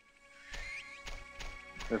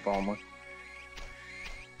 If only.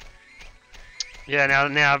 Yeah,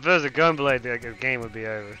 now if there's a gunblade, the game would be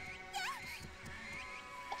over.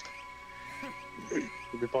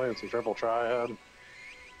 You'd be playing some triple triad.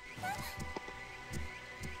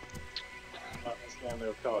 This game they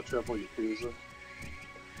would call it triple Yakuza.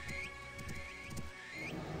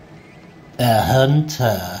 A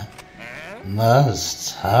hunter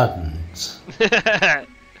must hunt.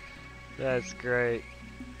 That's great.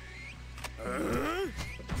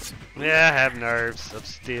 Yeah, I have nerves of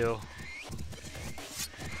steel.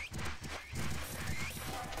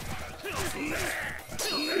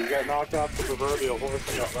 You got knocked off the proverbial horse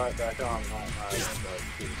and got right back on.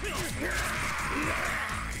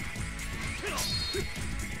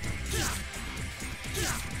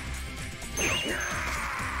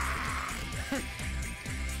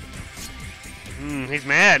 He's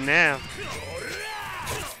mad now.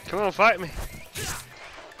 Come on, fight me.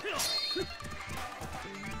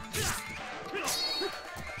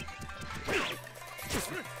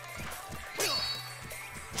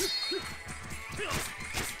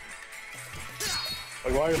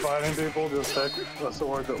 Like, while you're fighting people, just pick a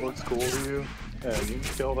sword that looks cool to you and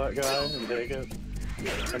kill that guy and take it,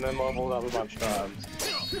 and then level it up a bunch of times,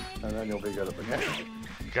 and then you'll be good at the game.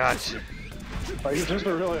 Gotcha. Like, it's just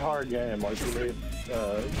a really hard game. Like, you need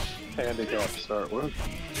handicap to start with.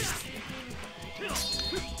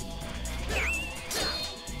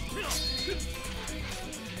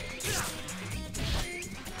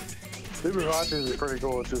 Tsubahachi is pretty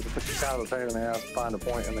cool. It's just kind of a pain in the ass to find a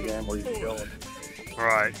point in the game where you can kill him.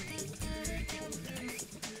 Right.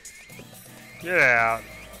 Get out.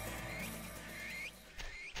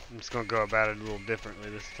 I'm just gonna go about it a little differently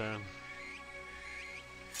this time.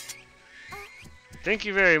 Thank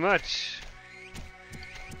you very much.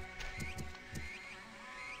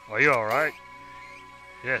 Are you alright?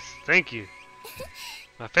 Yes, thank you.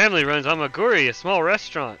 My family runs Amaguri, a small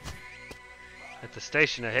restaurant at the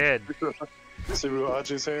station ahead.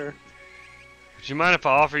 Tsubahachi's here. Would you mind if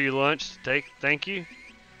I offer you lunch to take? Thank you.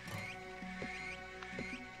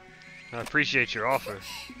 I appreciate your offer.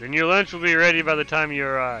 Then your lunch will be ready by the time you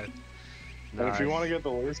arrive. And Nice. if you want to get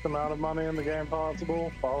the least amount of money in the game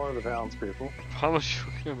possible, follow the townspeople. How much?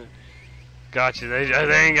 Gotcha. They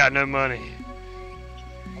ain't got no money.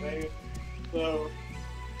 I mean, so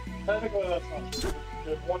technically that's not true.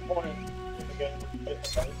 There's one point in the game where you get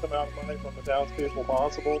the most amount of money from the townspeople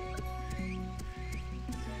possible,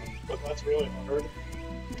 but that's really hard,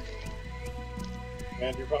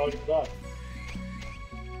 and you're probably gonna die.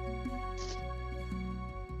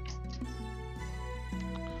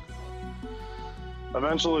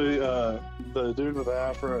 Eventually, the dude with the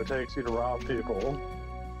afro takes you to rob people,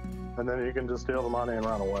 and then you can just steal the money and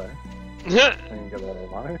run away. And you get all the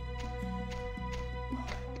money.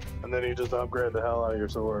 And then you just upgrade the hell out of your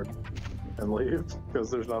sword and leave, because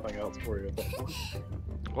there's nothing else for you at that point.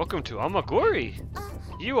 Welcome to Amaguri.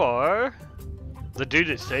 You are the dude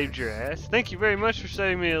that saved your ass. Thank you very much for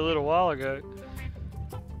saving me a little while ago.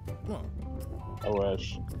 I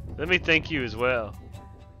wish. Let me thank you as well.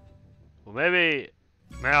 Well, maybe...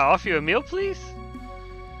 May I offer you a meal, please?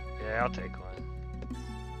 Yeah, I'll take one.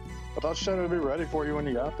 I thought you said it would be ready for you when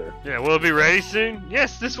you got there. Yeah, will it be ready soon?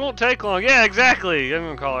 Yes, this won't take long. Yeah, exactly. I'm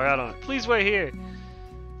gonna call her out on it. Please wait here.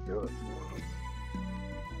 Good.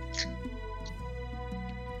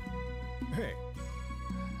 Hey.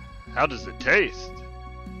 How does it taste?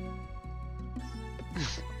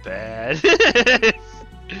 Bad.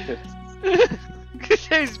 It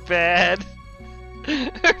tastes bad.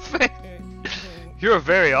 Her face. You're a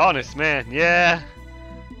very honest man. Yeah.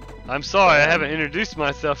 I'm sorry I haven't introduced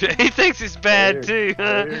myself yet. He thinks it's bad too.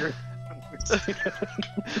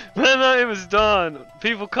 No, it was Don.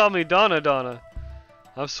 People call me Donna Donna.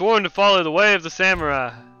 I've sworn to follow the way of the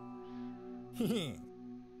samurai.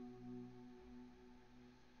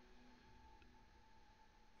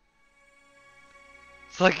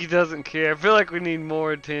 It's like he doesn't care. I feel like we need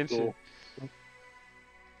more attention. Cool.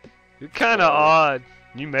 You're kind of odd.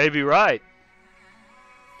 You may be right.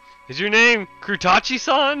 Is your name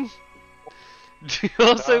Krutachi-san? Do you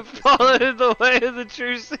also follow the way of the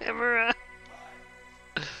true samurai?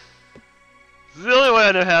 It's the only way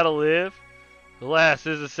I know how to live. Alas,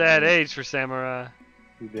 it is a sad age for samurai.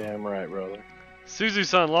 You damn right, brother.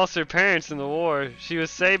 Suzu-san lost her parents in the war. She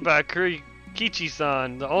was saved by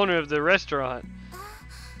Kichi-san, the owner of the restaurant.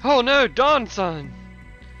 Oh no, Don-san!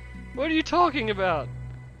 What are you talking about?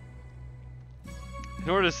 In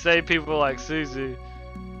order to save people like Suzu,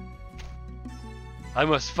 I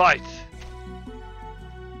must fight.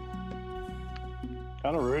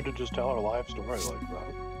 Kind of rude to just tell our life story like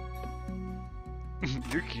that.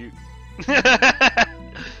 You're cute.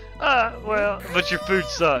 Well, but your food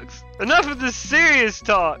sucks. Enough of this serious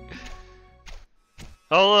talk.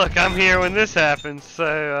 Oh look, I'm here when this happens,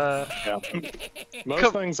 so Yeah.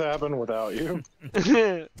 Most things happen without you.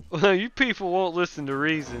 well, you people won't listen to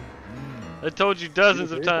reason. I told you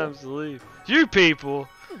dozens of times to leave. You people!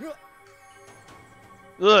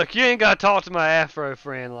 Look, you ain't gotta talk to my Afro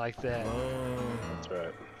friend like that. That's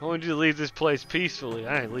right. I want you to leave this place peacefully.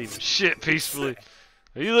 I ain't leaving shit peacefully.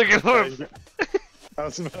 Are you looking for? I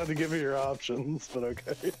was about to give you your options, but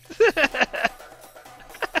okay.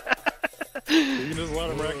 You can just let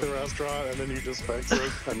him wreck the restaurant and then you just fix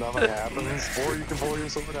it and nothing happens. Or you can pull your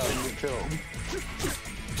sword out and get killed.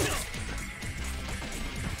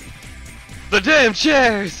 The damn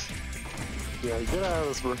chairs! Yeah, get out of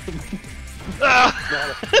this room. Ah!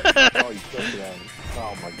 Oh, you took it out.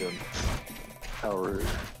 Oh my goodness. How rude.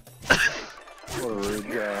 What a rude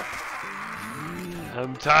guy.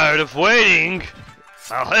 I'm tired of waiting.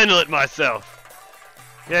 I'll handle it myself.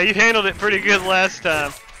 Yeah, you handled it pretty good last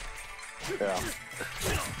time. Yeah.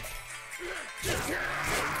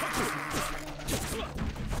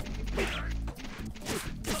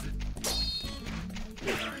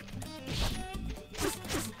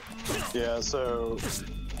 Yeah, so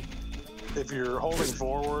if you're holding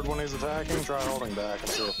forward when he's attacking, try holding back and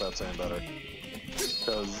see if that's any better.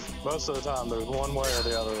 Because most of the time there's one way or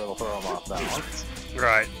the other that'll throw him off balance.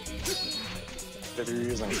 Right. If you're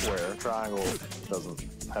using square, triangle doesn't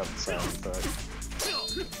have the same effect.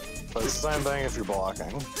 But it's the same thing if you're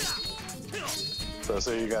blocking. So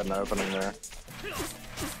see, you got an opening there.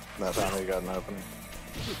 That time you got an opening.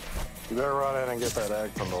 You better run in and get that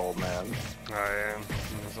egg from the old man. I am.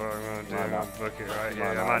 That's what I'm gonna do. Might I'm not. gonna book it right here.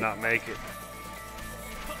 Might I might not make it.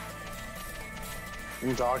 You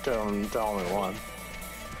can talk to him and tell him he won.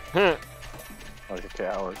 Huh. Like a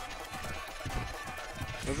coward.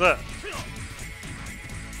 What's up?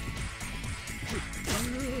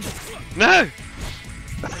 No!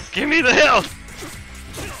 Give me the health!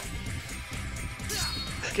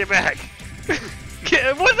 Get back!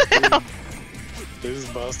 What the hell? He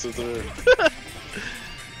just busted through.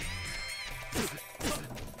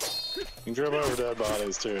 You can trip over dead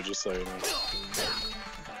bodies too, just so you know.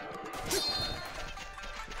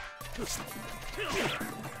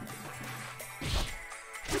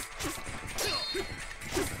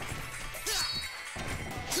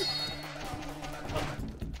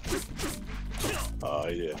 Oh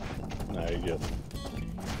yeah, now you get it.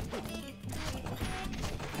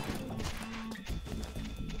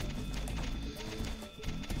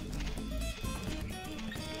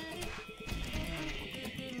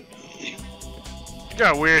 You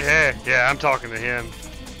got weird hair. Yeah, I'm talking to him.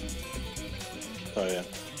 Oh yeah.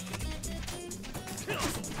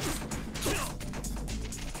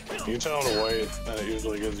 You can tell him to wait, and it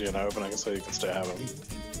usually gives you an opening so you can stab him.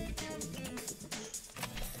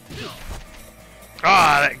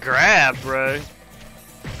 Ah, that grab, bro.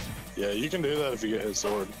 Yeah, you can do that if you get his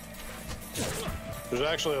sword. There's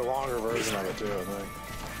actually a longer version of it too, I think.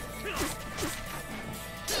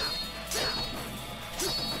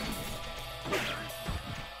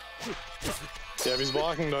 Yeah, if he's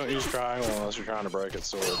blocking, don't use triangle unless you're trying to break his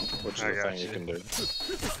sword, which is the thing you can do.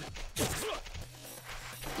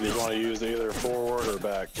 You want to use either forward or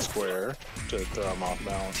back square to throw him off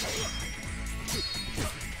balance.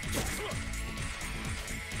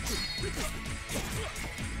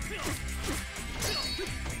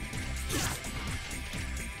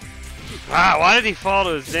 Ah, why did he fall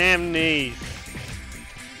to his damn knees?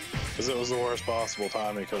 Because it was the worst possible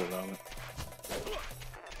time he could have done it.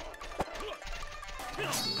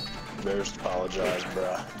 Better just apologize,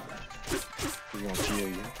 bruh. He's gonna kill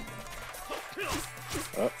you.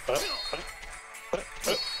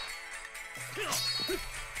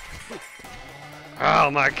 Oh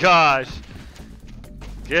my gosh.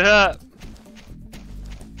 Get up.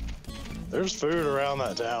 There's food around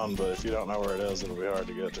that town, but if you don't know where it is, it'll be hard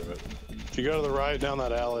to get to it. If you go to the right down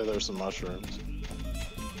that alley, there's some mushrooms.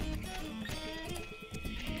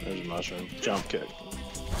 There's a mushroom. Jump kick.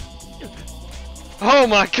 Oh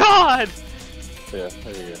my god! Yeah,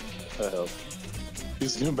 there you go. That helps.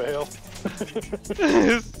 He's gonna bail. I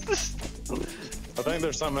think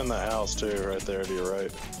there's something in the house too, right there to your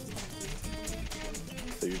right.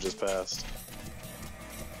 That you just passed.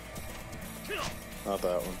 Not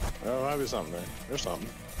that one. Oh, there might be something there. There's something.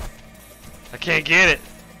 I can't get it.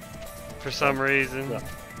 For some reason.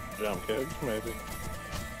 Jump kick, maybe.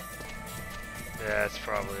 Yeah, that's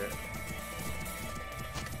probably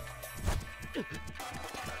it.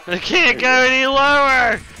 I can't go any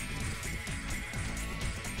lower!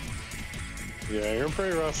 Yeah, you're in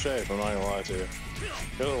pretty rough shape, I'm not gonna lie to you.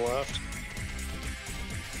 Go to the left.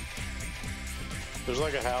 There's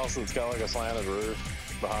like a house that's got like a slanted roof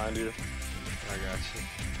behind you. I got you.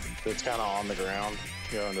 It's kind of on the ground.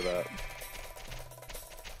 Go into that.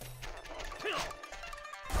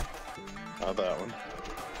 Not that one.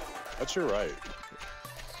 That's your right.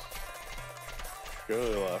 Go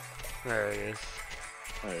to the left. There it is.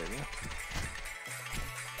 There you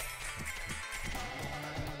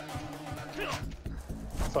go.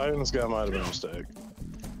 Fighting this guy might have been a mistake.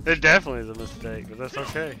 It definitely is a mistake, but that's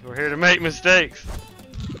okay. We're here to make mistakes.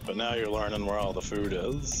 But now you're learning where all the food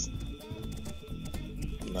is.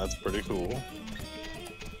 And that's pretty cool.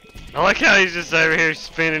 I like how he's just over here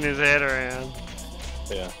spinning his head around.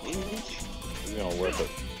 Yeah. He's gonna whip it.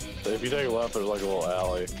 So if you take a left, there's like a little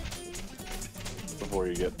alley before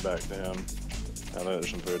you get back to him. I know there's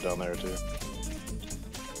some food down there too.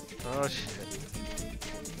 Oh shit.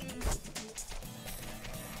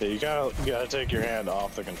 Yeah, you gotta take your hand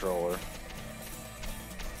off the controller.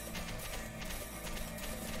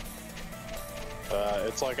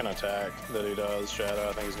 It's like an attack that he does, Shadow.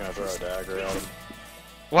 I think he's gonna throw a dagger at him.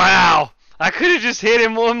 Wow! I could have just hit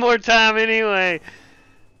him one more time anyway.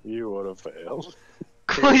 You would have failed.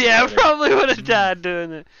 Yeah, I probably would have died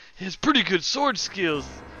doing it. He has pretty good sword skills.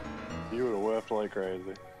 You would have whiffed like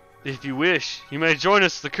crazy. If you wish, you may join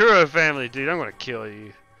us, the Kuro family. Dude, I'm gonna kill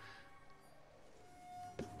you.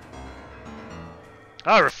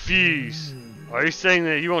 I refuse. Are you saying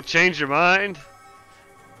that you won't change your mind?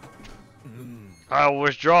 I will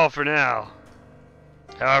withdraw for now.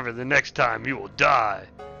 However, the next time you will die.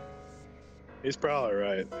 He's probably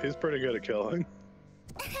right. He's pretty good at killing.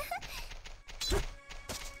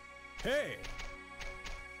 Hey!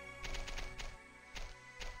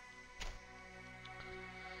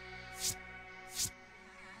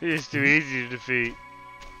 He's too easy to defeat.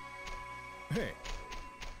 Hey!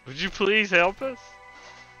 Would you please help us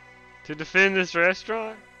to defend this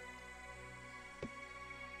restaurant?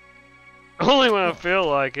 Only when I feel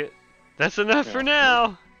like it. That's enough for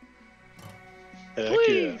now. Heck Please.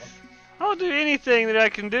 yeah. I'll do anything that I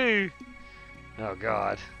can do. Oh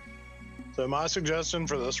God. So my suggestion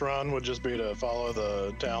for this run would just be to follow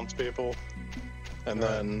the townspeople. And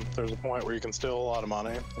then there's a point where you can steal a lot of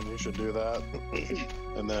money, and you should do that.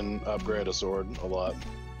 And then upgrade a sword a lot.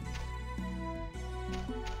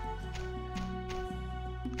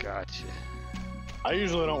 Gotcha. I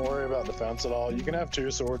usually don't worry about defense at all. You can have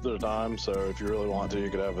 2 swords at a time, so if you really want to,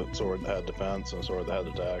 you could have a sword that had defense and a sword that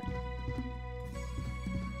had attack.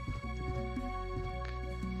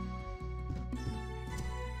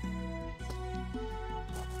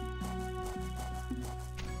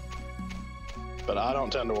 But I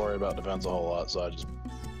don't tend to worry about defense a whole lot, so I just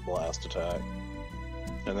blast attack.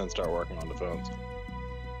 And then start working on defense.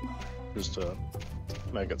 Just to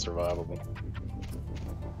make it survivable.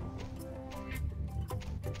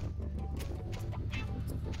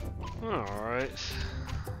 Alright.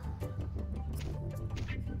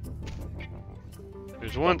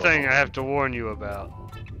 There's one thing I have to warn you about.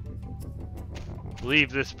 Leave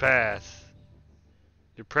this path.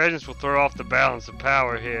 Your presence will throw off the balance of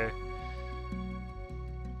power here.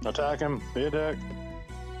 Attack him. Be attacked.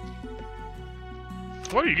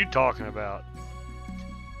 What are you talking about?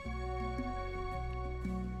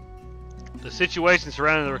 The situation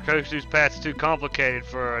surrounding the Rikosu's path is too complicated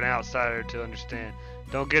for an outsider to understand.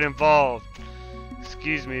 Don't get involved.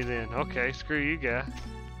 Excuse me then. Okay, screw you, guy.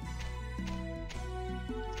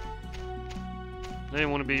 I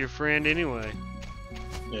didn't want to be your friend anyway.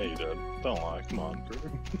 Yeah, you did. Don't lie. Come on,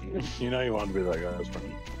 Drew. You know you want to be that guy's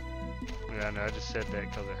friend. Yeah, no, I just said that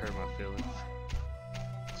because it hurt my feelings.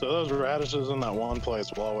 So those radishes in that one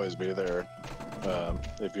place will always be there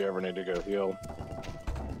if you ever need to go heal.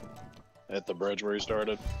 At the bridge where you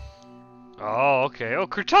started. Oh, okay. Oh,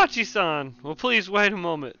 Kurtachi-san! Well, please wait a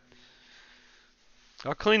moment.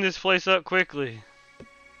 I'll clean this place up quickly.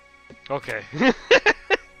 Okay.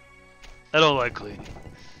 I don't like cleaning.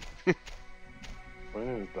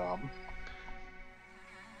 Cleaning is dumb.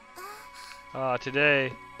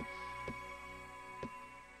 Today.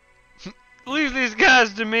 Leave these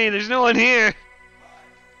guys to me. There's no one here.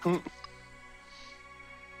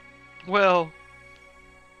 Well,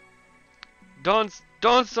 Dawn's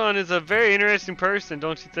son is a very interesting person,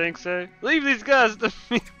 don't you think so? Leave these guys to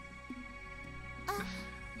me.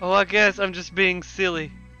 Oh, I guess I'm just being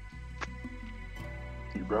silly.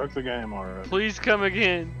 You broke the game already. Please come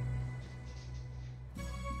again.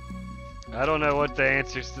 I don't know what the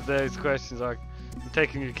answers to those questions are. I'm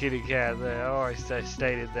taking your kitty cat there. I already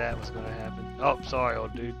stated that was going to happen. Oh, sorry,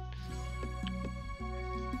 old dude.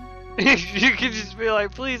 You could just be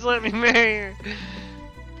like, please let me marry her.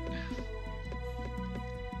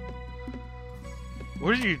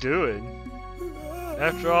 What are you doing?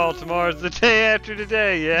 After all, tomorrow's the day after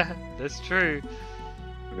today. Yeah, that's true.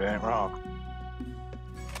 You ain't wrong.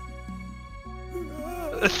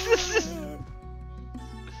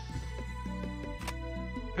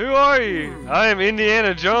 Who are you? I am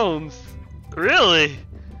Indiana Jones. Really?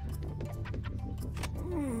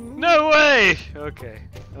 No way! Okay,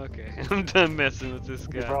 okay. I'm done messing with this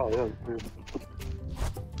He guy. probably is, dude.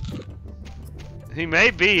 He may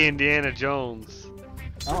be Indiana Jones.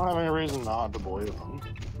 I don't have any reason not to believe him.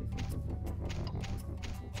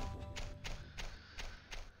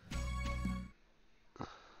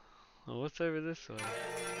 Oh, what's over this way?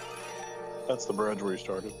 That's the bridge where he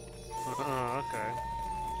started. Oh, okay.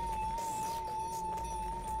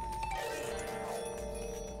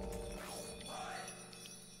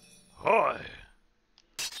 Hi.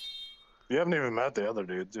 You haven't even met the other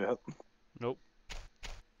dudes yet. Nope.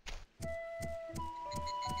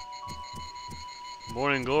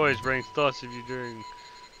 Morning glories brings thoughts of you during.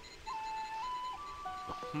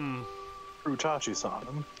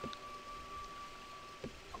 Utachi-san.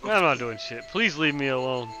 I'm not doing shit. Please leave me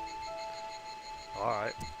alone.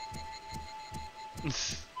 Alright. Why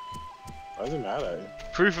is he mad at you?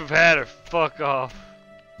 Proof of hatter. Fuck off.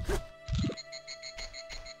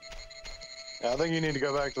 Yeah, I think you need to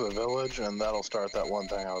go back to the village, and that'll start that one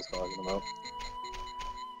thing I was talking about.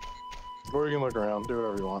 Or you can look around, do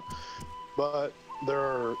whatever you want. But there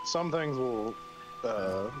are some things will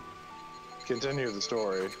continue the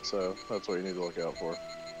story, so that's what you need to look out for.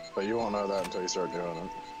 But you won't know that until you start doing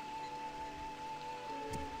it.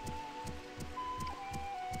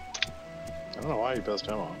 I don't know why you pissed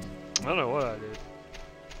him off. I don't know what I did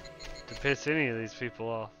to piss any of these people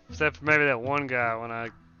off. Except for maybe that one guy when I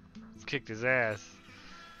kicked his ass.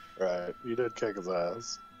 Right, you did kick his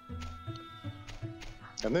ass.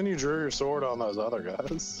 And then you drew your sword on those other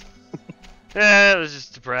guys. Yeah, it was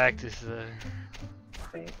just to practice.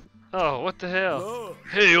 Oh, what the hell? Oh.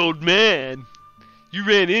 Hey, old man. You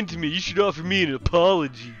ran into me. You should offer me an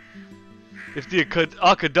apology. If the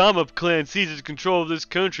Akadama clan seizes control of this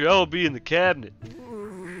country, I will be in the cabinet.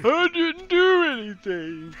 I didn't do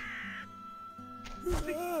anything.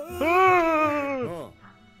 Ah! Oh.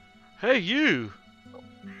 Hey, you.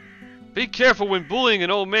 Be careful when bullying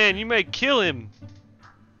an old man. You may kill him.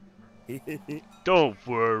 Don't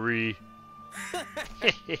worry.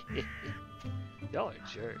 Y'all are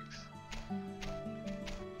jerks.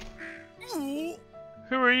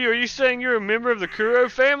 Who are you? Are you saying you're a member of the Kuro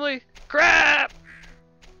family? Crap!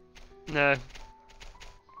 No.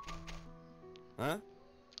 Huh?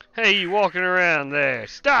 Hey, you walking around there.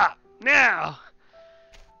 Stop! Now!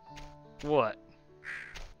 What?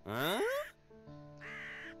 Huh?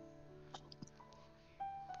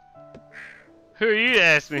 Who are you to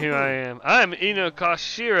ask me who I am? I am Ino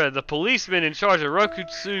Kashira, the policeman in charge of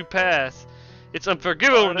Rokutsu Pass. It's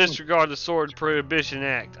unforgivable to disregard the Sword Prohibition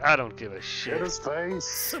Act. I don't give a Hit shit. his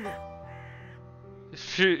face.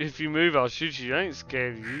 If you move, I'll shoot you. I ain't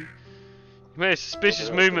scared of you. You made a suspicious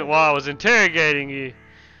movement while I was interrogating you.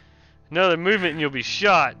 Another movement and you'll be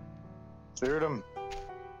shot. Shoot him.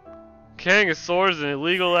 Carrying a sword is an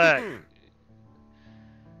illegal act.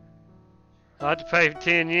 I'll have to pay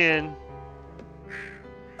 10 yen.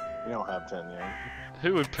 You don't have 10 yen.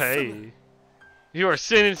 Who would pay you? You are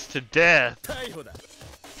sentenced to death.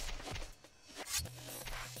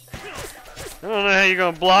 I don't know how you're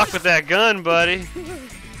gonna block with that gun, buddy.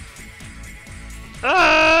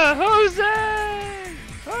 Ah, Jose!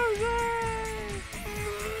 Jose!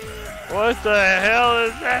 What the hell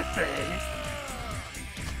is that thing?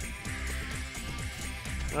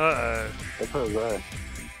 Uh-oh. That's Jose.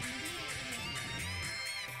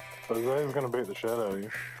 Jose's gonna beat the shit out of you.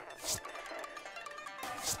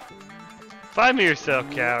 Find me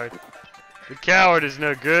yourself, coward. The coward is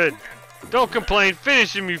no good. Don't complain.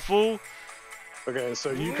 Finish him, you fool. Okay,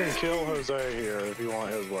 so you can kill Jose here if you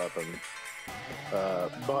want his weapon.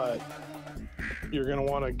 But you're gonna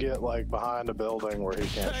want to get like behind a building where he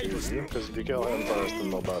can't shoot you, because if you kill him first, then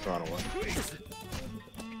they'll both run away.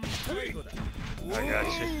 I got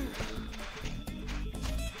you.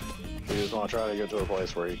 You just want to try to get to a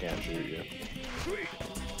place where he can't shoot you,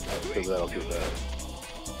 because that'll keep that.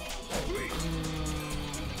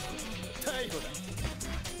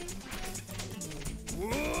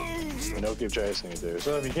 And he'll keep chasing you too.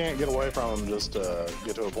 So if you can't get away from him, just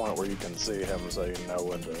get to a point where you can see him so you know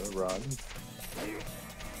when to run.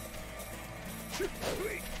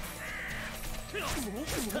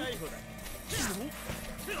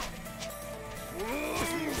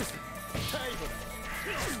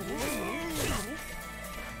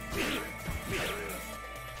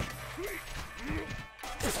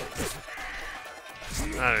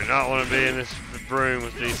 I do not want to be in this room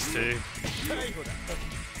with these two.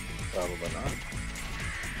 Probably not.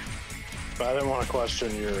 But I didn't want to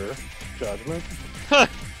question your judgment. That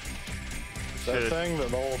thing that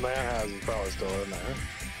the old man has is probably still in there.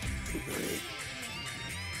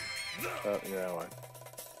 Oh, yeah, anyway.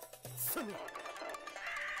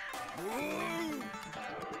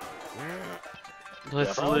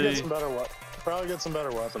 Let's probably leave. get some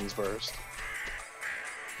better weapons first.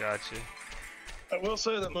 Gotcha. I will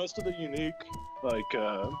say that most of the unique, like,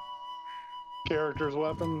 characters'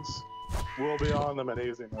 weapons will be on them in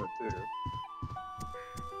easy mode too.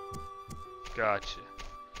 Gotcha.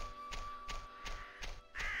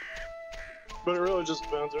 But it really just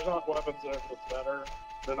depends. There's not weapons that are just better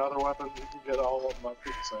than other weapons. You can get all of them up to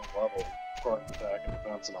the same level, according to attack and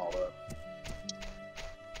defense and all that.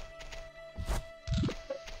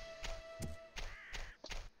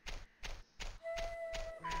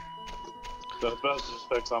 So it's best to just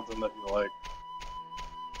pick something that you like.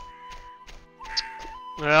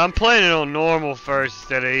 Yeah, I'm playing it on normal first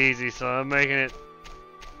instead of easy, so I'm making it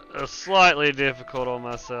slightly difficult on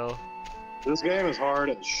myself. This game is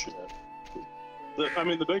hard as shit.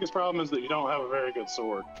 The biggest problem is that you don't have a very good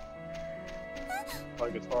sword.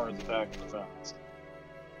 Like, as far as attack and defense.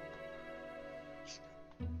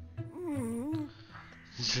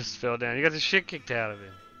 Just fell down. You got the shit kicked out of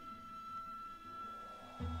him.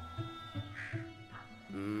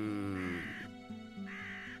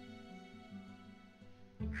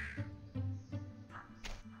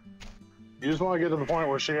 You just want to get to the point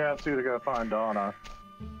where she has to go find Donna.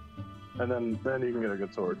 And then you can get a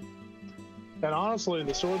good sword. And honestly,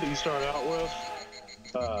 the sword that you start out with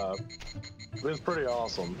is pretty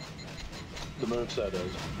awesome. The moveset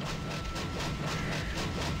is.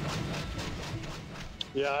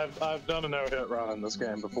 Yeah, I've done a no-hit run in this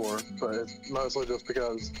game before, but it's mostly just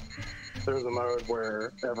because there's a mode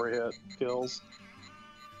where every hit kills.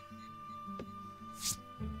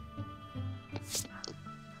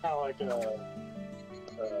 Kind of like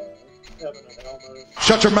Heaven and Hell mode.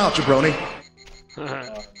 Shut your mouth, jabroni.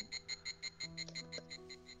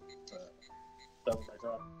 Devil May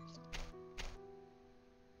Cry.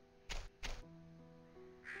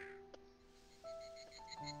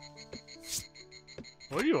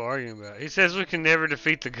 What are you arguing about? He says we can never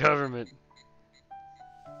defeat the government.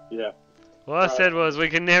 Yeah. What I said was we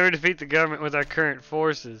can never defeat the government with our current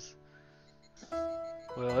forces.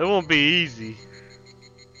 Well, it won't be easy.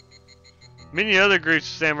 Many other groups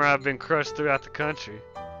of samurai have been crushed throughout the country.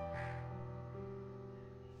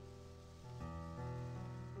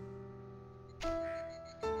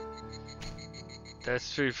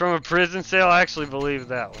 That's true. From a prison cell, I actually believe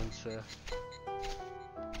that one, so.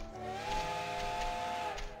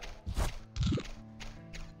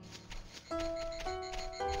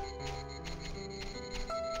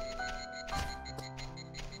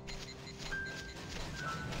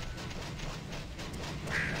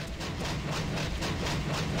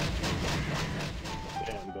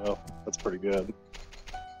 Damn, Bill. That's pretty good.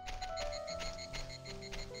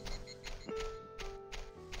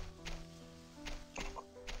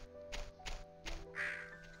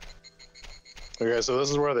 Okay, so this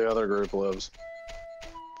is where the other group lives.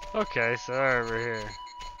 Okay, so they're over here.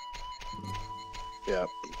 Yeah.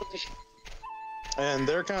 And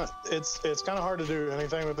they're it's kind of hard to do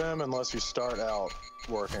anything with them unless you start out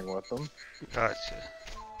working with them. Gotcha.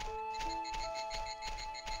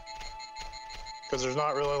 Because there's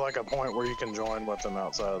not really like a point where you can join with them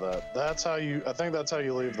outside of that. I think that's how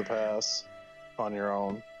you leave the pass on your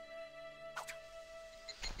own.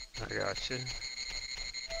 I gotcha.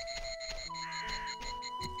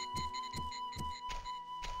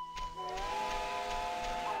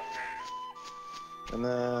 And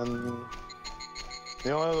then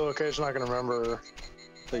the only other location I can remember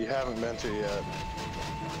that you haven't been to yet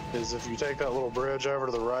is if you take that little bridge over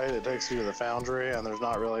to the right, it takes you to the foundry, and there's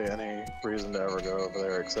not really any reason to ever go over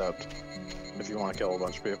there except if you want to kill a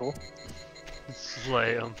bunch of people.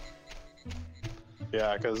 Slay them.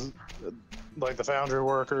 Yeah, because like the foundry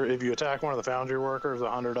worker, if you attack one of the foundry workers,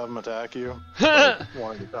 100 of them attack you. Like,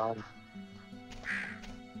 one at a time.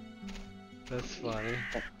 That's funny.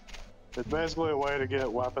 It's basically a way to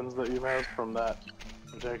get weapons that you missed from that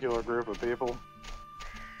particular group of people.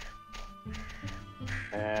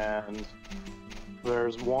 And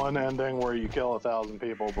there's one ending where you kill 1,000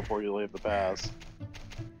 people before you leave the pass.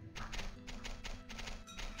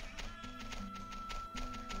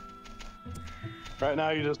 Right now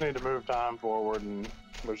you just need to move time forward, and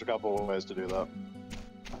there's a couple of ways to do that.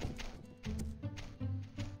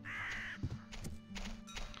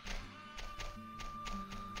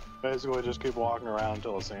 Basically just keep walking around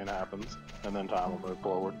until a scene happens, and then time will move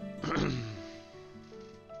forward.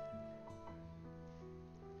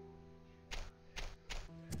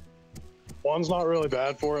 One's not really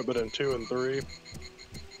bad for it, but in 2 and 3,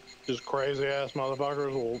 just crazy ass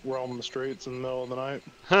motherfuckers will roam the streets in the middle of the night.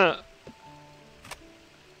 Huh.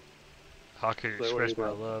 I could So what express do you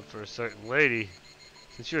my do? love for a certain lady.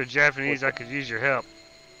 Since you're Japanese, I could use your help.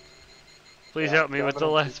 Please Yeah, help me with the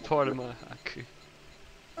Japanese last people part are of my haiku.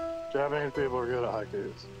 Japanese people are good at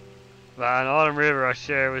haikus. By an autumn river I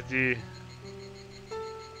share with you.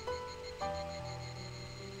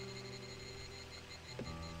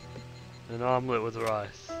 An omelet with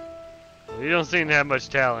rice. Well, you don't seem to have much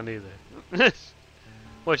talent either.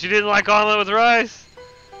 What, you didn't like omelet with rice?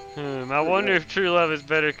 I wonder if true love is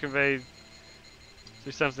better conveyed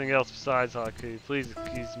through something else besides haiku. Please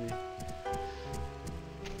excuse me.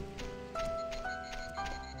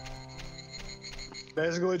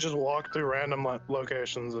 Basically, just walk through random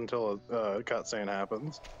locations until a cutscene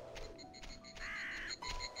happens.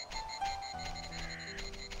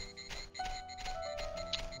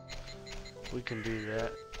 We can do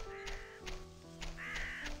that.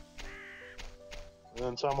 And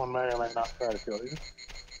then someone may or may not try to kill you.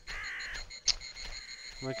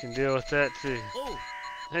 We can deal with that too.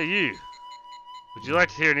 Hey you! Would you like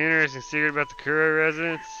to hear an interesting secret about the Kuro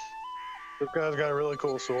residence? This guy's got a really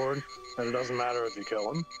cool sword, and it doesn't matter if you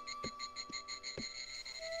kill him.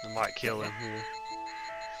 I might kill him here.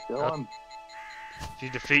 Kill him. If you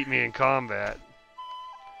defeat me in combat.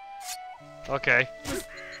 Okay.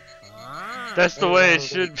 That's the way it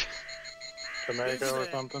should be. Tomato or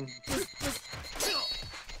something.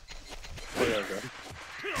 Oh, yeah, okay.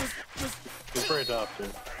 He's pretty tough, too.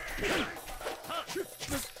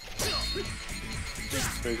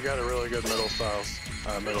 He's got a really good middle style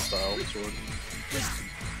sword.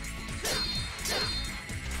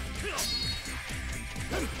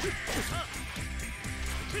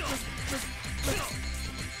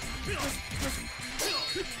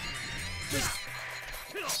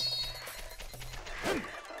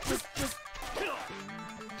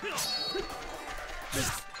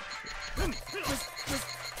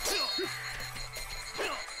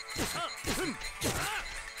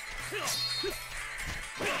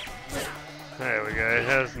 There we go,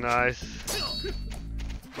 that's nice.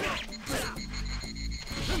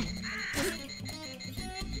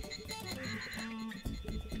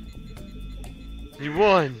 You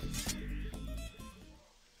won!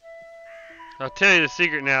 I'll tell you the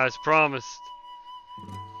secret now, as promised.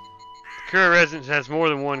 The Kuro residence has more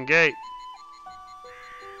than one gate.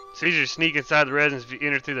 It's easier to sneak inside the residence if you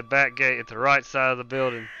enter through the back gate at the right side of the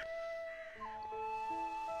building.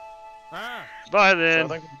 Bye then.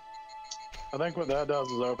 So I think what that does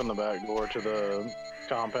is open the back door to the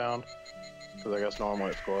compound, because I guess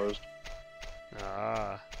normally it's closed.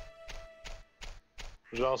 Ah.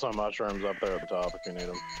 There's also mushrooms up there at the top if you need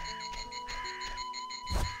them.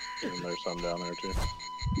 And there's some down there too.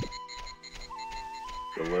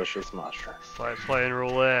 Delicious mushrooms. It's like playing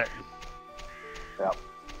roulette. Yep.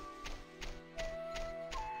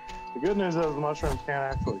 The good news is the mushrooms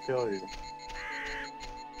can't actually kill you.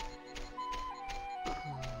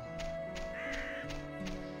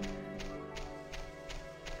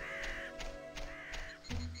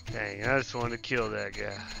 Dang, I just wanted to kill that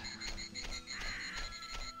guy.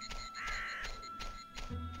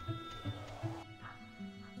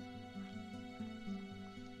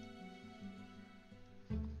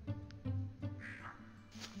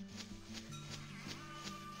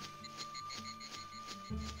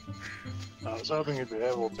 I was hoping you'd be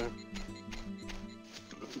able to.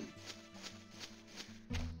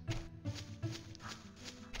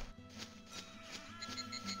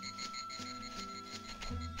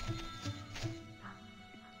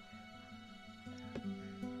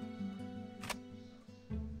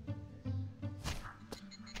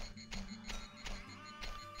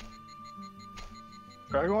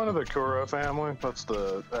 Try going to the Kuro family. That's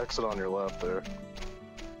the exit on your left there.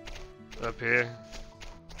 Up here.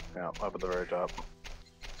 Yeah, up at the very top.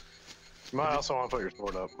 You might also want to put your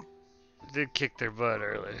sword up. Did kick their butt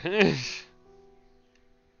earlier.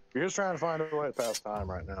 You're just trying to find a way to pass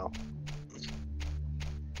time right now.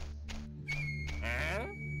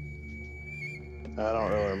 I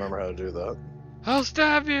don't really remember how to do that. I'll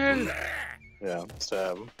stab you! Yeah,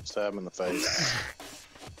 stab him. Stab him in the face.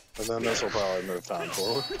 And then this will probably move time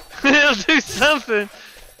forward. They'll do something.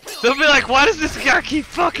 They'll be like, why does this guy keep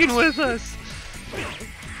fucking with us?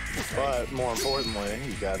 But more importantly,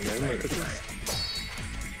 you got new moves.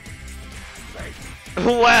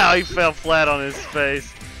 Wow, he fell flat on his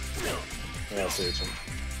face. Yeah, teach him.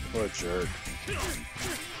 What a jerk.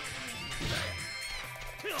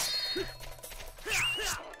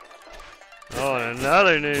 Oh, and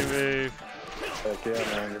another new move. Heck yeah,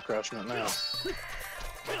 man, you're crushing it now.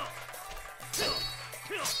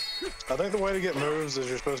 I think the way to get moves is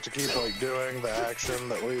you're supposed to keep like doing the action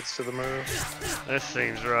that leads to the move. This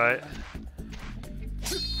seems right.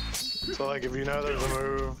 So like if you know there's a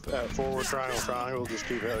move at forward triangle triangle, just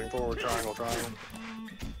keep hitting forward triangle triangle.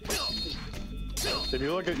 If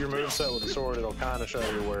you look at your move set with the sword, it'll kind of show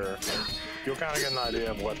you where you'll kind of get an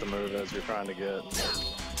idea of what the move is you're trying to get.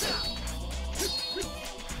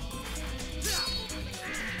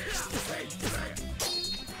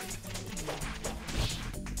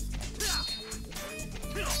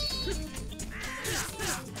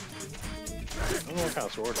 I don't know what kind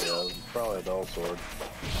of sword he has. It's probably a dull sword.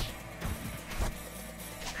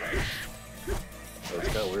 But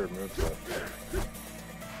it's got weird moveset.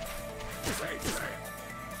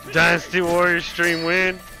 Dynasty Warrior stream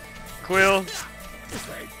win. Quill.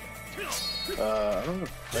 I don't know.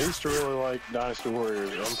 I used to really like Dynasty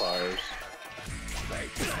Warriors Empires.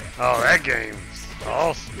 Oh, that game's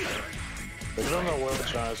awesome. But I don't know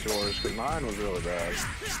which Dynasty Warriors, because mine was really bad.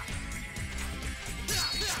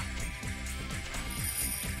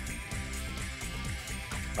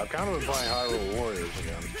 I've kind of been playing Hyrule Warriors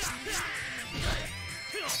again.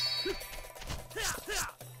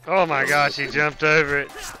 Oh my gosh, he jumped over it.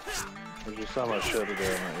 There's just so much shit to do in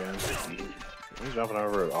that game. He's jumping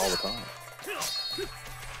over it all the time.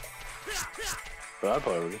 But I'd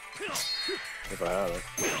play with you. If I had it.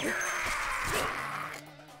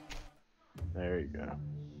 There you go.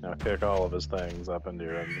 Now kick all of his things up into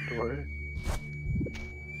your inventory.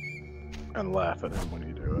 And laugh at him when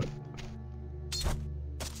you do it.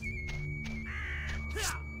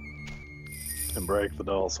 And break the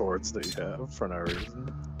dull swords that you have for no reason.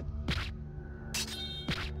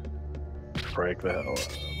 Break the hell out of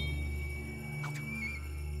them.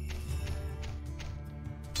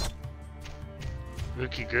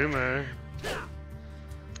 Ukigumo.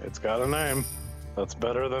 It's got a name. That's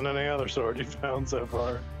better than any other sword you've found so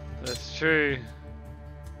far. That's true.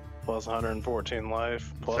 Plus 114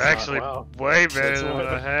 life. Plus It's actually wow. way better It's than way-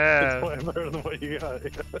 what I had. It's way better than what you got.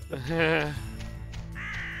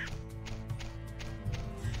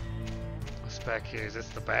 What's back here? Is this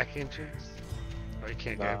the back entrance? Or you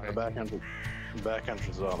can't Nah, go the back? back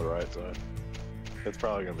entrance is on the right side. It's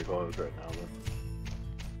probably gonna be closed right now,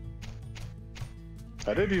 but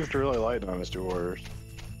I did used to really like Dynasty Warriors.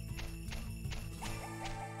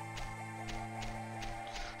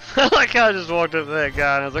 I like how I just walked up to that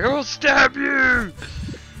guy and I was like, I'm gonna stab you!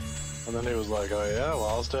 And then he was like, oh yeah, well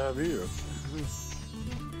I'll stab you.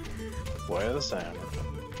 Way of the salmon.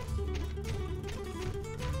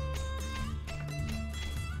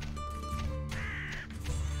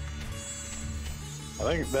 I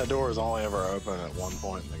think that door is only ever open at one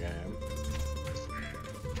point in the game.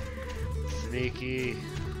 Sneaky.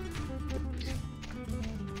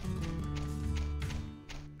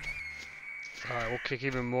 Alright, we'll kick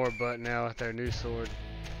even more butt now with our new sword.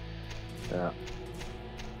 Yeah.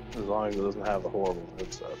 As long as it doesn't have the horrible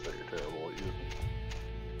move stuff that you're terrible at using.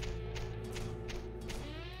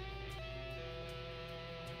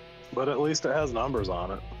 But at least it has numbers on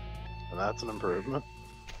it. And that's an improvement.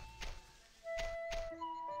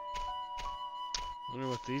 I wonder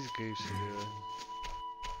what these goofs are doing.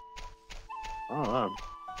 I don't know.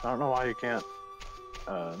 I don't know why you can't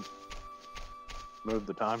move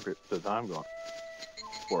the time going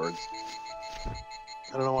forwards.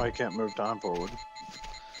 I don't know why you can't move time forward.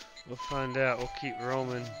 We'll find out. We'll keep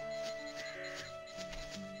roaming.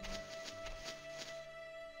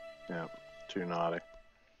 Yeah, too naughty.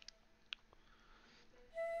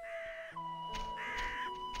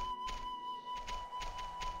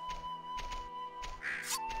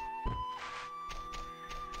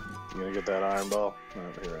 You gonna get that iron ball? Not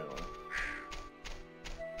over here anyway.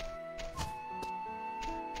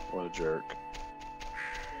 What a jerk.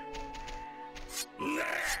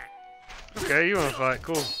 Okay, you wanna fight?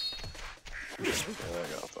 Cool. Yeah, there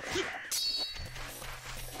you go.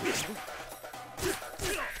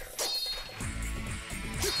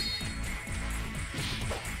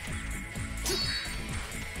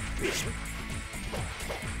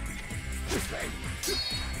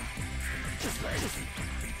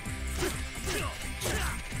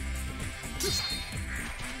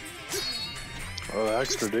 Oh, the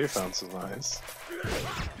extra defense is nice.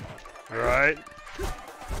 Right.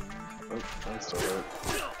 Oh, that's alright.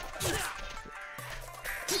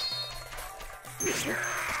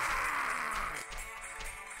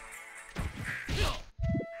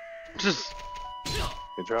 Just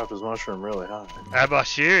He dropped his mushroom really high.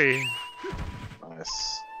 Abashiri.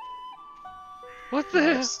 Nice. What the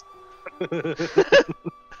hell? Nice.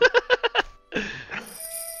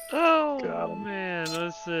 Oh Got him. man,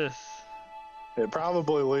 what's this? It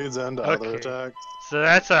probably leads into other Okay. attacks. So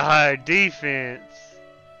that's a higher defense,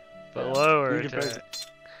 but Yeah. lower You can fix attack.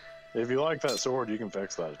 If you like that sword, you can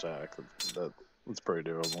fix that attack. That's pretty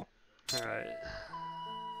doable. Alright.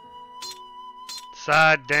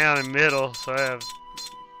 Side, down, and middle, so I have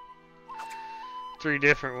 3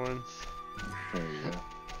 different ones. There you go.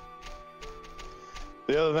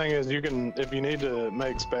 The other thing is you can, if you need to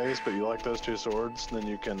make space, but you like those 2 swords, then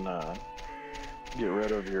you can get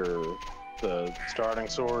rid of the starting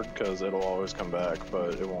sword because it'll always come back,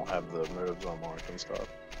 but it won't have the moves unlocked and stuff.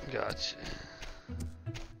 Gotcha.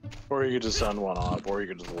 Or you could just send one up, or you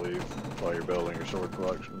could just leave while you're building your sword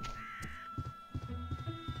collection.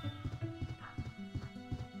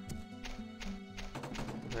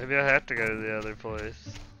 Maybe I have to go to the other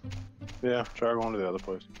place. Yeah, try going to the other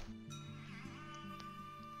place.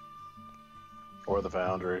 Or the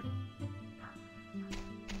foundry.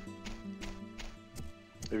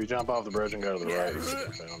 If you jump off the bridge and go to the right, you can get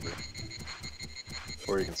the foundry.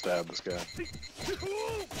 Or you can stab this guy.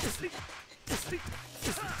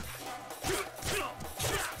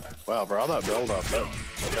 Wow, bro, all that build up, that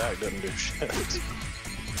attack didn't do shit.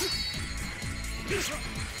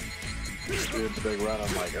 Did the big run,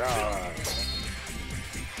 I'm like, ah.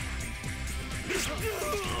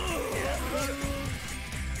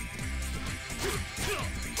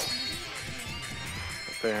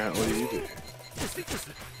 Apparently you do.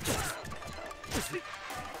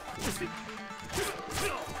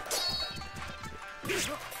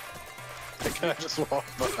 That guy just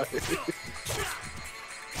walked by.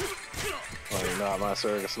 Like, nah, my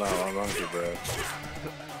circus not on monkey, bro.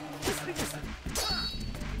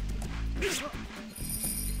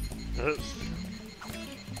 Oops.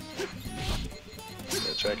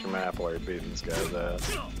 Yeah, check your map while you're beating this guy's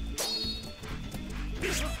ass.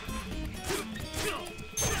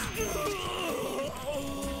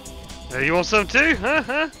 Hey, you want some too?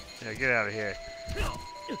 Huh? Yeah, get out of here.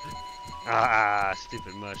 Ah,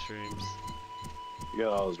 stupid mushrooms. You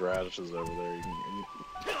got all those radishes over there. You can eat.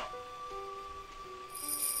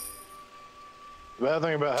 The bad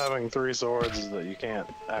thing about having 3 swords is that you can't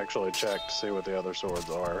actually check to see what the other swords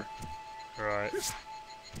are Right.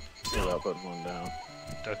 without putting one down.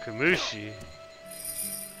 Dokumushi.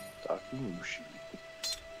 Takumushi.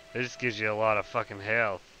 It just gives you a lot of fucking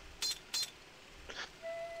health.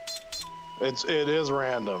 It is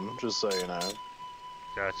random, just so you know.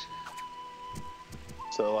 Gotcha.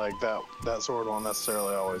 So like that sword won't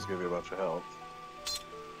necessarily always give you a bunch of health.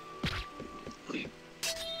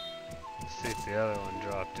 Let's see if the other one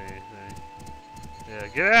dropped anything. Yeah,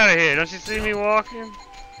 get out of here! Don't you see me walking?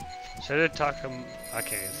 Shodai Takam... I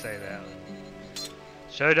can't even say that one.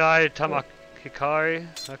 Shodai Tamakikari.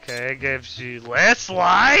 Okay, it gives you less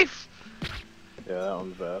life? Yeah, that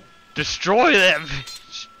one's bad. Destroy that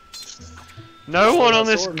bitch! No one on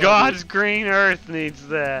this sword might God's green earth needs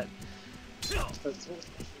that.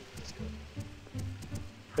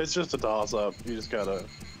 It's just a toss up. You just gotta,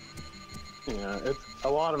 you know, a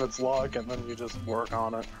lot of it's luck, and then you just work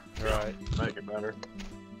on it, Right. make it better.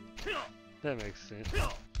 That makes sense.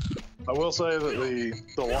 I will say that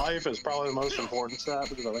the life is probably the most important stat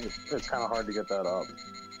because I think it's kind of hard to get that up.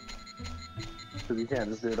 Because you can't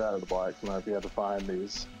just do that at the blacksmith. You have to find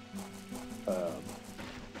these.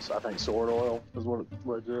 I think sword oil is what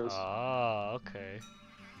it is. Ah, okay.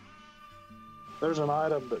 There's an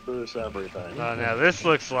item that boosts everything. Oh, now this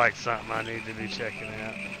looks like something I need to be checking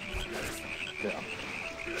out. Yeah.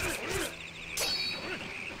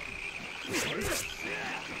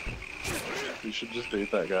 You should just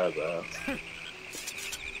beat that guy's ass.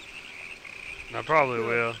 I probably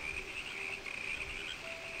will.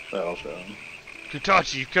 That'll show him.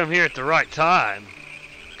 Kutachi, you've come here at the right time.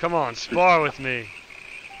 Come on, spar with me.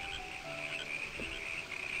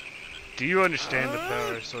 do you understand the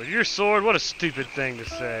power of sword? Your sword? What a stupid thing to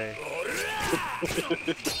say.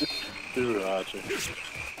 Dude, Archie.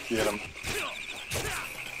 Get him.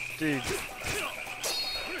 Dude.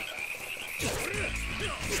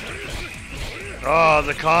 Oh,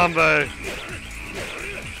 the combo.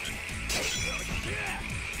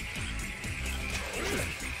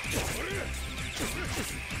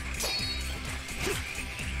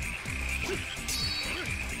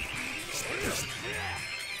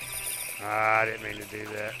 Ah, I didn't mean to do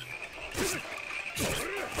that.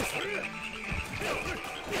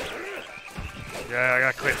 Yeah, I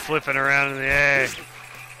gotta quit flipping around in the air.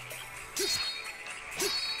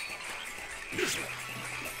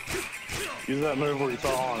 Use that move where you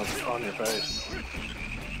fall on your face.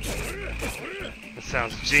 That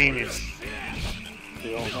sounds genius.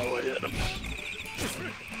 You don't know what hit him.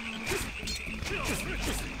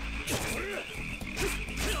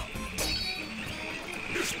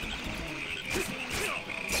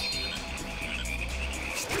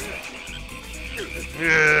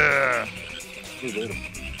 Yeah. You did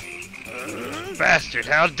him. Bastard,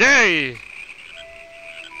 how dare you!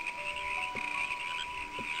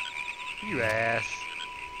 You ass.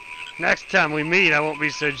 Next time we meet, I won't be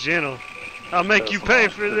so gentle. I'll make That's you pay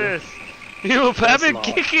not for true. this. I've That's been not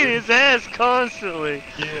kicking true. his ass constantly.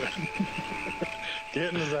 Get him.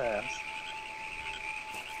 Get in his ass.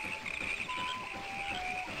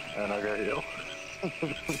 And I got heal.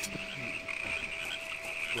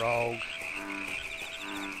 Rogue.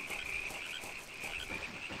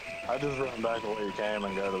 I just run back the way you came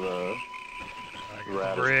and go to the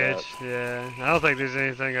radish Bridge, patch. yeah. I don't think there's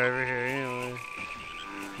anything over here anyway.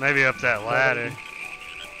 Maybe up that ladder.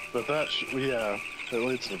 But that, yeah, it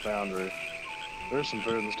leads to the foundry. There's some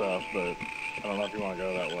food and stuff, but I don't know if you want to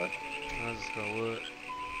go that way. I'll just go look.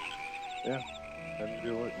 Yeah, have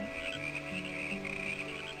you looking.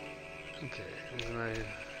 Okay, there's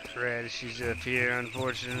no radishes up here,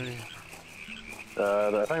 unfortunately.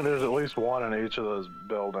 I think there's at least one in each of those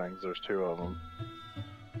buildings. There's 2 of them.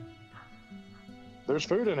 There's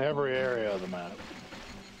food in every area of the map.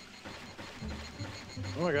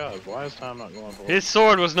 Oh my god, why is time not going forward? His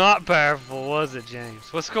sword was not powerful, was it,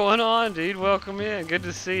 James? What's going on, dude? Welcome in. Good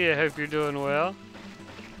to see you. Hope you're doing well.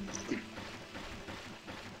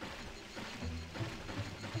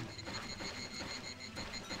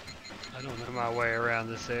 I don't know my way around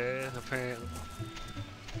this area, apparently.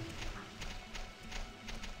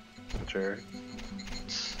 Cherry.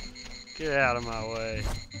 Get out of my way.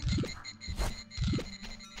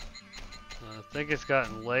 I think it's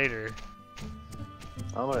gotten later.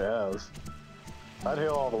 I don't think it has. I'd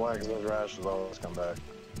heal all the way because those rashes always come back.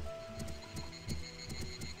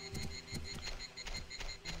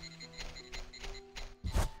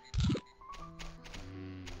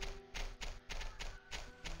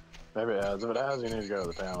 Maybe it has. If it has, you need to go to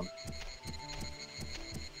the town.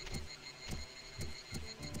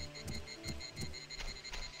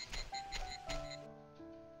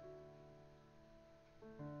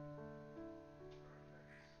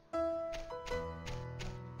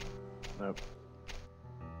 Nope.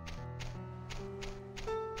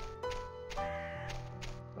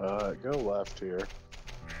 Go left here.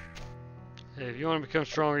 Hey, if you want to become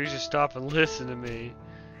stronger, you should stop and listen to me.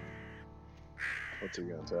 What's he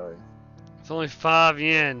gonna tell you? It's only 5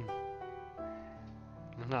 yen.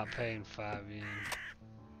 I'm not paying 5 yen.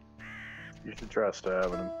 You should try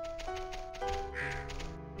stabbing him.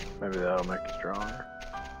 Maybe that'll make you stronger.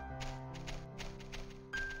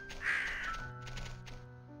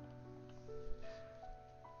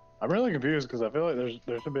 I'm really confused because I feel like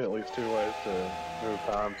there should be at least 2 ways to move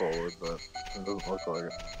time forward, but it doesn't look like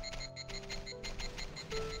it.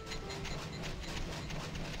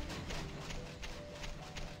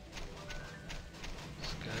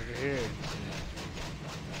 Let's go over here.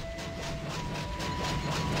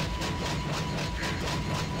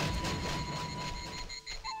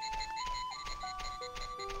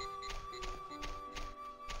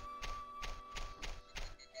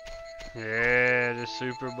 Yeah, the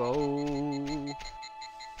Super Bowl.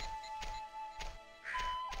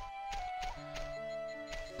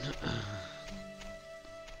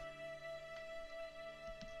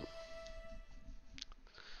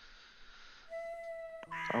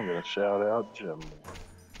 I'm gonna shout out Jim.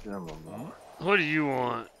 What do you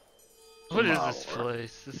want? What is this Mower.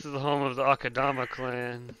 place? This is the home of the Akadama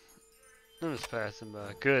clan. I'm just passing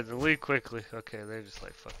by. Good, then leave quickly. Okay, they're just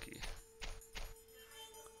like, fuck you.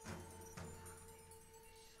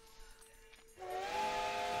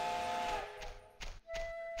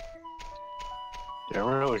 Yeah,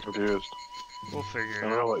 I'm really confused. We'll figure I it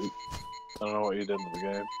don't know out. what you did in the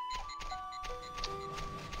game.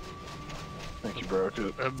 broke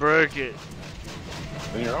it. I broke it.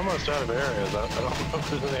 And you're almost out of areas. I don't know if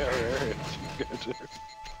there's any other areas you can go to.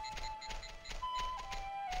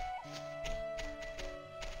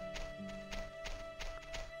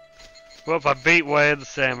 Well, if I beat Way of the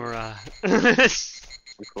Samurai. Looks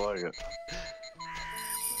like it.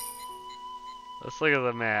 Let's look at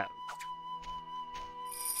the map.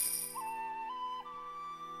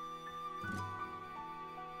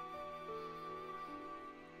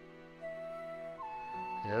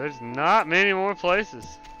 Yeah, there's not many more places.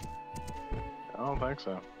 I don't think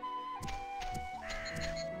so.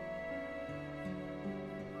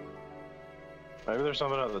 Maybe there's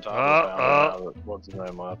something at the top of the town. What's his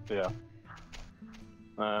name left? Yeah.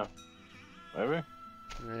 Maybe?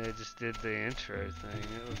 They just did the intro thing.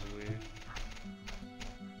 It was weird.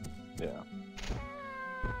 Yeah.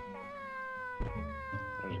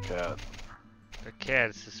 There's a cat. A cat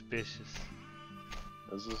is suspicious.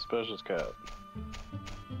 It's a suspicious cat.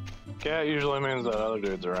 Cat usually means that other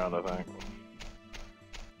dude's around, I think.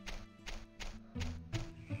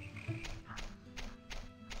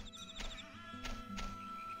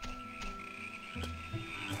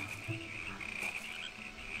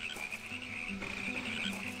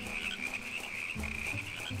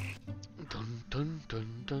 Dun dun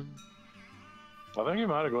dun dun. I think you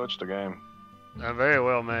might have glitched the game. I very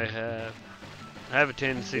well may have. I have a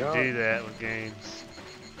tendency to do that with games.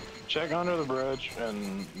 Check under the bridge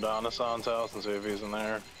in Donna-san's house and see if he's in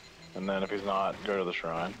there. And then if he's not, go to the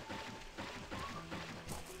shrine.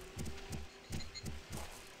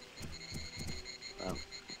 Oh,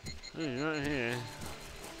 he's not here.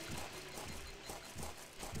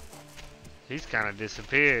 He's kind of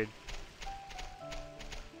disappeared.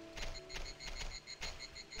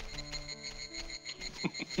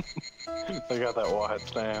 They got that wide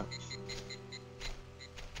stance.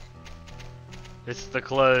 It's the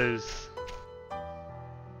clothes.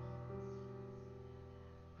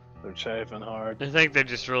 They're chafing hard. I think they're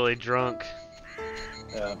just really drunk.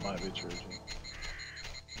 Yeah, that might be true.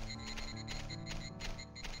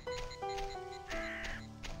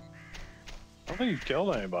 I don't think you've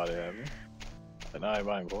killed anybody, have you? Like, not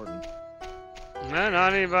anybody important. No,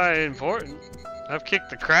 not anybody important. I've kicked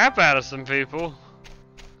the crap out of some people.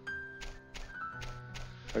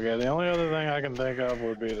 Okay, the only other thing I can think of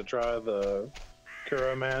would be to try the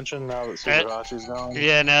Kuro Mansion now that Subarashi's gone.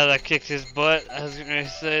 Yeah, now that I kicked his butt, I was gonna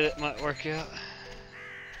say that might work out.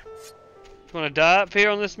 You wanna die up here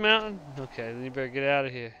on this mountain? Okay, then you better get out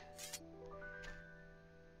of here.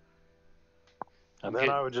 And then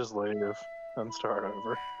I would just leave and start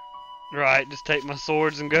over. Right, just take my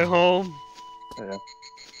swords and go home. Yeah.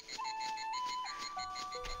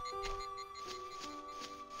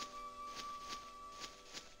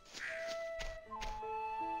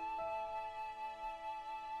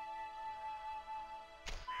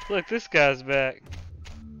 Look, this guy's back.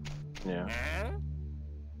 Yeah.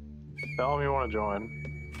 Tell him you want to join.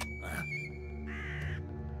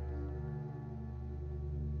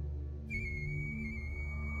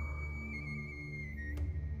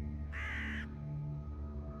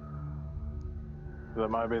 That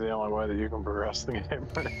might be the only way that you can progress the game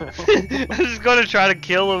right now. I'm just gonna try to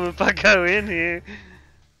kill him if I go in here.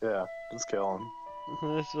 Yeah, just kill him.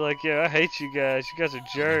 It's like, yeah, I hate you guys. You guys are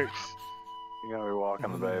jerks. You're gonna be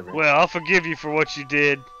walking the baby. Well, I'll forgive you for what you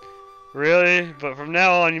did. Really? But from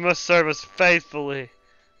now on, you must serve us faithfully.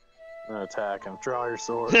 And attack him. Draw your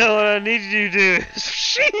sword. Now what I need you to do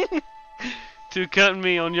is to accompany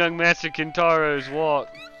me on young Master Kintaro's walk.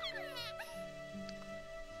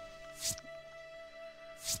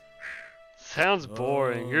 Sounds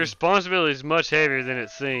boring. Your responsibility is much heavier than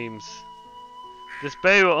it seems. This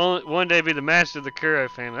baby will one day be the master of the Kuro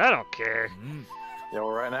family. I don't care. Yeah,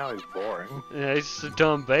 well, right now he's boring. Yeah, he's just a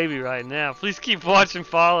dumb baby right now. Please keep watching,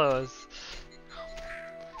 follow us.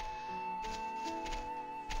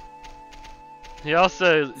 He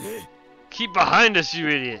also keep behind us, you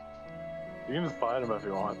idiot. You can just fight him if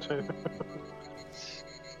you want to.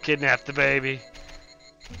 Kidnap the baby.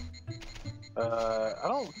 I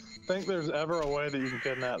don't think there's ever a way that you can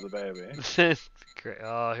kidnap the baby. Great.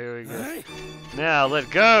 Oh, here we go. Now let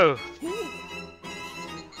go.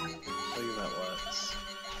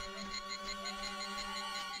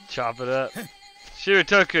 Chop it up.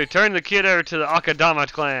 Shiritoku, turn the kid over to the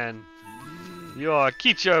Akadama clan. You are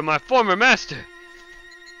Kicho, my former master.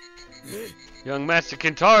 Young Master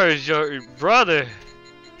Kintaro is your brother.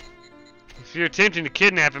 If you're attempting to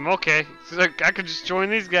kidnap him, okay. So I could just join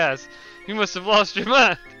these guys. You must have lost your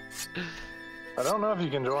mind. I don't know if you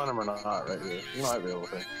can join him or not right here. You might be able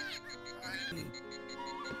to.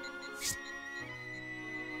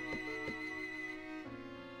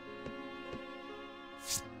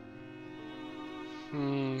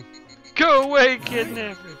 Go away,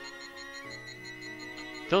 kidnapper.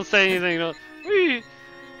 Don't say anything. Don't.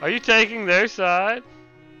 Are you taking their side?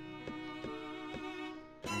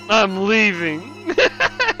 I'm leaving.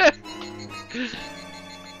 Yeah,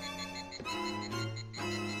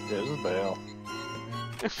 just bail.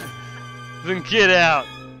 Then get out.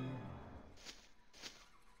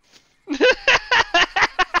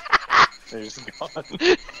 He's gone.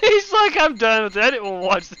 He's like, I'm done with it. I didn't want to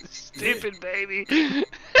watch this stupid baby.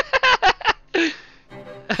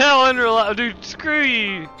 How unreliable. Dude, screw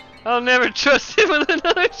you. I'll never trust him with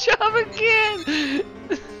another job again.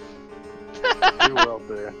 You will,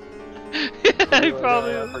 dear. Yeah, he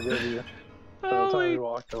probably I will. forgive you. By the time you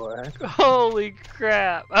walked away. Holy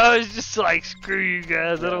crap. I was just like, screw you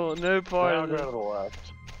guys. I don't want no part Now of go this. to the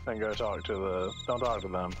left and go talk to the. Don't talk to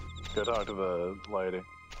them. Go talk to the lady.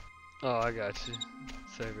 Oh, I got you.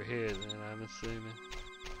 It's over here then, I'm assuming.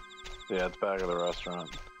 Yeah, it's back of the restaurant.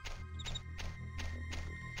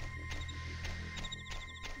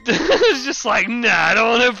 It's just like, nah, I don't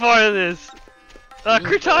want no part of this.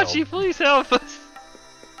 Kurtachi, please help us.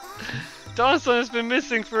 Donson has been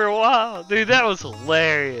missing for a while. Dude, that was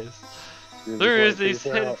hilarious. He's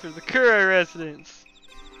headed for the Kuro residence.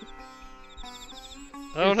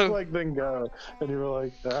 I don't know. Like, then go. And you were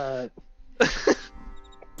like, alright.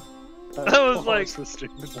 I was like, the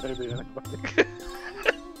stupid baby anyway.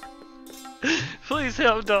 please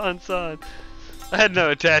help Don-san. I had no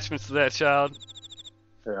attachments to that child.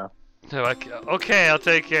 Yeah. No, okay, I'll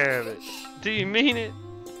take care of it. Do you mean it?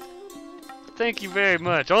 Thank you very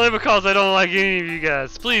much. Only because I don't like any of you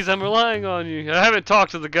guys. Please, I'm relying on you. I haven't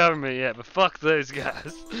talked to the government yet, but fuck those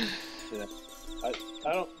guys. Yeah.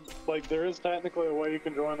 I don't, like, there is technically a way you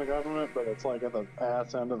can join the government, but it's like at the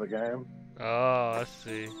ass end of the game, Oh, I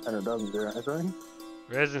see. and it doesn't do anything.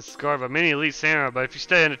 Residents scarred by many elite samurai, but if you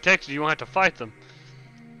stay undetected, you won't have to fight them.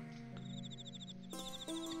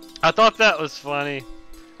 I thought that was funny.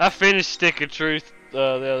 I finished Stick of Truth the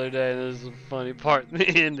other day, and there was a funny part in the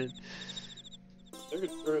ending. Stick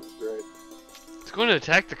of Truth's great. It's going to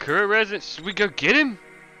attack the Kuro residents. Should we go get him?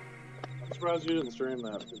 I'm surprised you didn't stream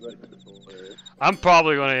that, because that could be hilarious. I'm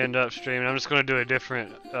probably going to end up streaming. I'm just going to do a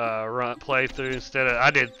different run playthrough instead of. I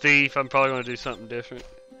did Thief. I'm probably going to do something different.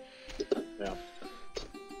 Yeah.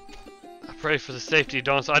 I pray for the safety of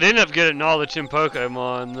Dawn. So I didn't end up getting all the Chin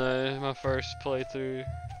Pokemon my first playthrough.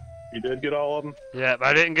 You did get all of them? Yeah, but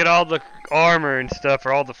I didn't get all the armor and stuff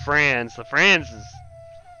or all the friends. The friends is.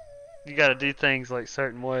 You got to do things like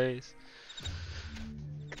certain ways.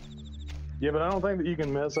 Yeah, but I don't think that you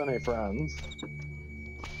can miss any friends.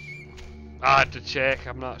 I'll have to check.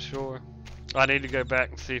 I'm not sure. I need to go back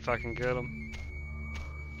and see if I can get them.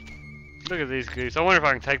 Look at these goose. I wonder if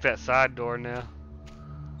I can take that side door now.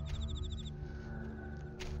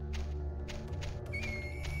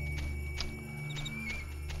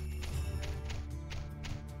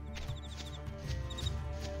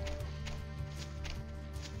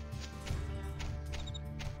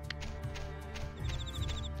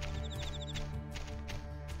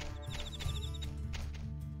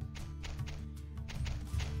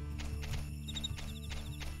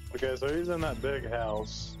 Okay, so he's in that big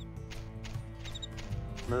house.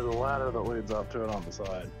 There's a ladder that leads up to it on the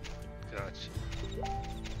side. Gotcha.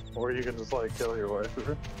 Or you can just like kill your way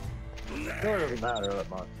through. It really doesn't matter that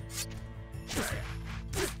much.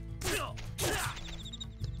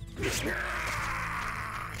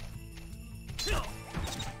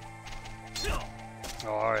 Oh, I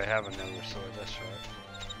already have another sword. That's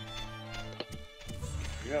right.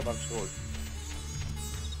 You got a bunch of swords.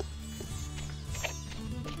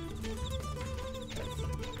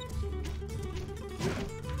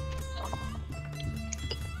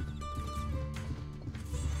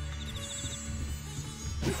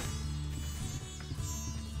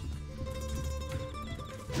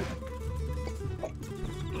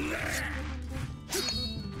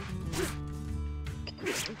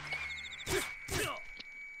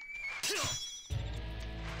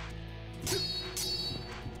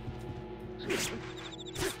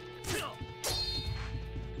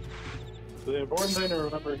 The important thing to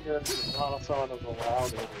remember here is that not someone is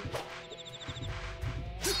allowed in.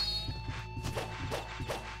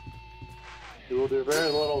 He will do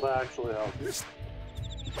very little to actually help you.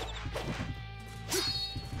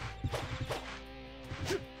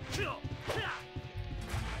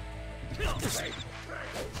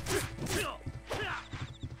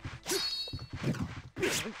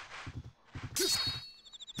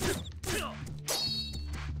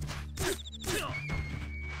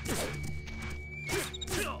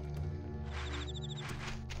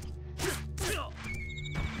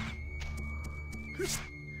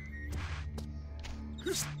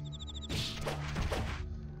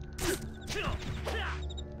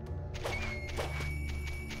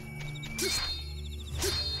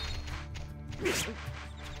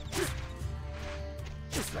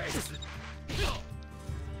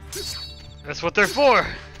 That's what they're for.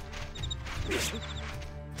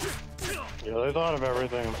 Yeah, they thought of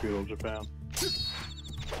everything in feudal Japan.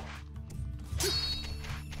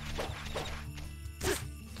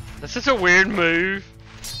 That's such a weird move.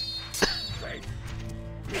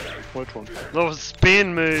 Which one? Little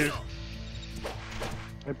spin move.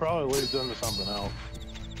 It probably leads into something else.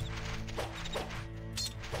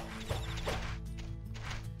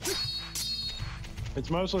 It's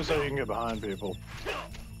mostly so you can get behind people.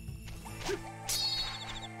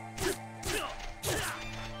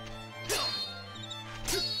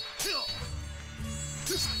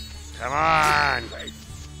 Come on!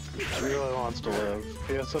 He really wants to live.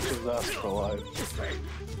 He has such a zest for life.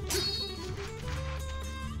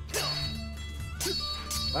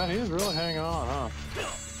 Man, he's really hanging on, huh?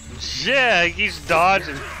 Yeah, he keeps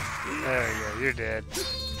dodging. There you go, you're dead.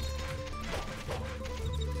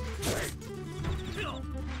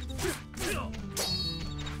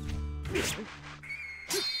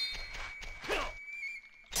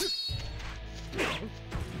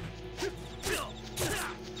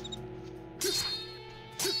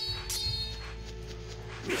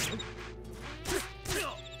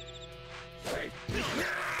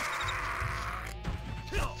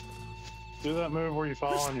 Do that move where you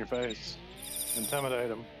fall on your face. Intimidate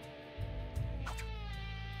him.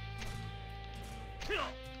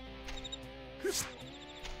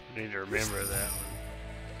 Need to remember that one.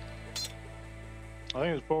 I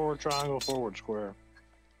think it's forward triangle, forward square.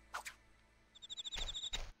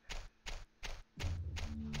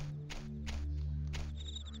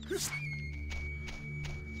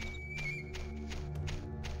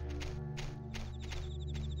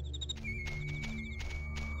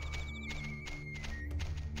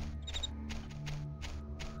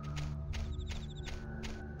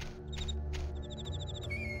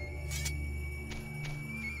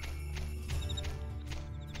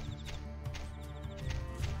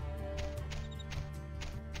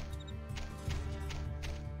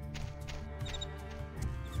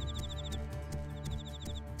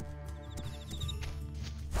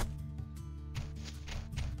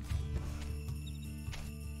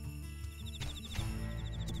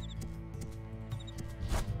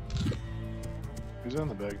 He's in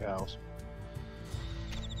the big house.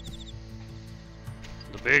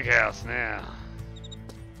 The big house now.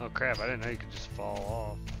 Oh crap, I didn't know you could just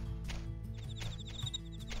fall off.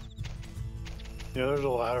 Yeah, there's a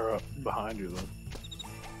ladder up behind you, though.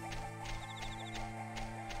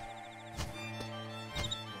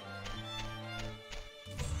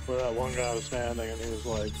 Where that one guy was standing and he was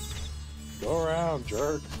like, "Go around,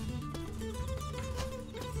 jerk."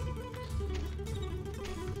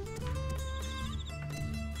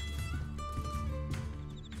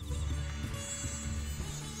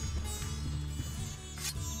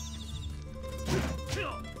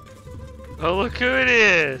 Oh, look who it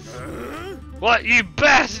is! What, you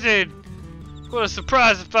bastard! What a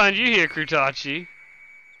surprise to find you here, Krutachi.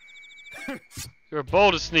 You're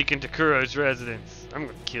bold to sneak into Kuro's residence. I'm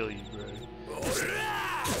gonna kill you, bro.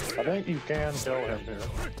 I think you can kill him here.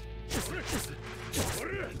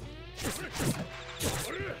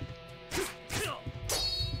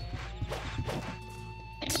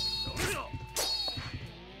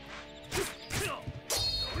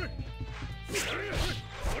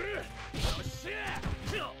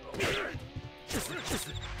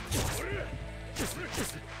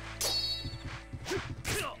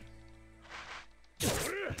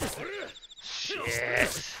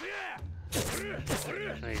 Shit.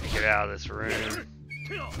 I need to get out of this room.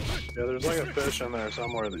 Yeah, there's like a fish in there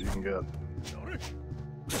somewhere that you can get.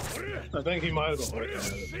 I think he might have been looking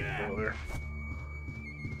at it earlier.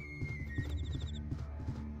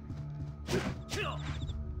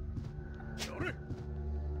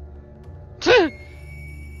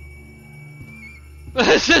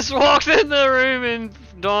 I just walked in the room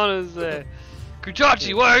and Donna's there.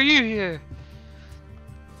 Krutachi, why are you here?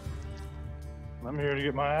 I'm here to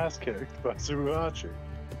get my ass kicked by Subachi.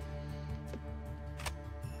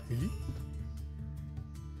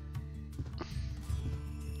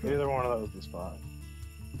 Either one of those is fine.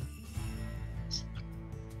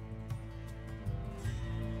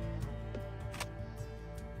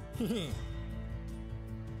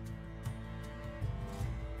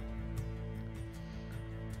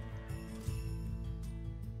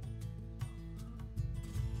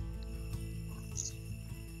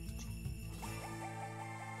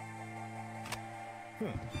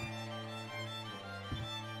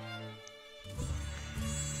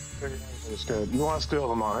 It's good. You want to steal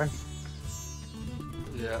the mine?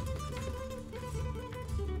 Yeah.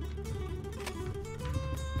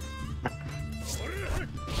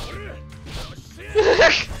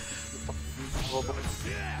 Probably.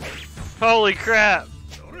 Holy crap!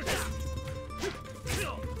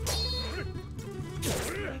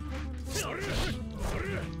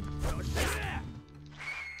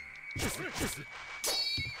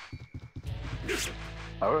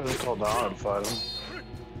 I would just call down and fight him.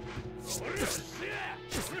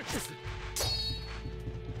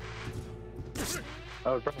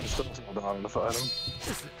 I would probably still call down to fight him.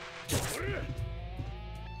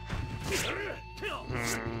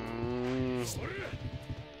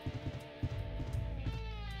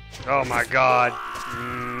 Oh my god.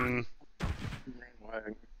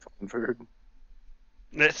 Food.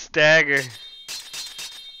 That stagger.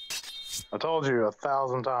 I told you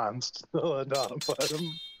 1,000 times to let Donna fight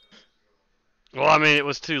him. Well, I mean, it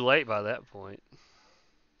was too late by that point.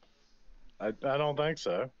 I don't think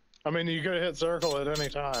so. I mean, you could have hit circle at any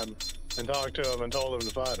time and talked to him and told him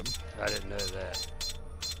to fight him. I didn't know that.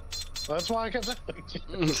 That's why I kept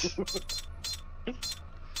telling you.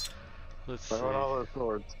 Let's see. Throwing all those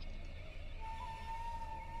swords.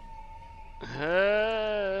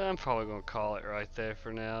 I'm probably gonna call it right there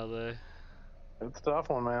for now, though. It's a tough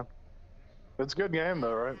one, man. It's a good game,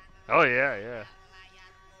 though, right? Oh yeah, yeah.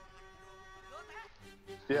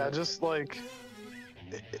 Yeah, just like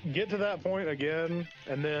get to that point again,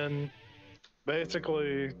 and then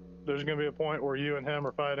basically there's gonna be a point where you and him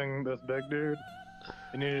are fighting this big dude,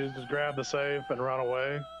 and you just grab the safe and run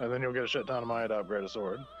away, and then you'll get a shit ton of money to upgrade a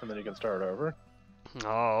sword, and then you can start over.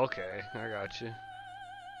 Oh, okay. I got you.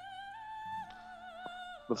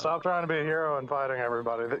 But stop trying to be a hero and fighting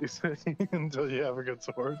everybody that you see until you have a good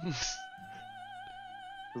sword. Because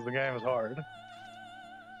the game is hard.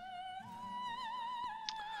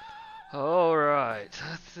 Alright,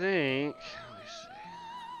 I think... Let me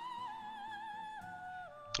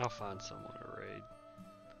see. I'll find someone to raid.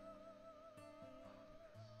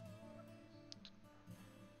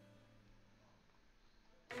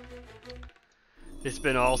 It's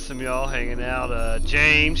been awesome, y'all, hanging out.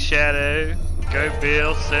 James, Shadow, Go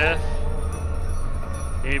Bill, Seth,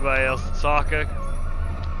 anybody else, Sokka.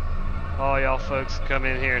 All y'all folks come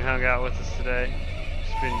in here and hung out with us today.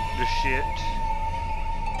 It's been the shit.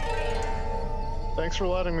 Thanks for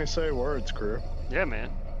letting me say words, crew. Yeah,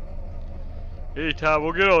 man. Anytime,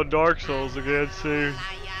 we'll get on Dark Souls again soon.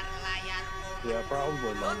 Yeah,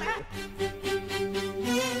 probably longer.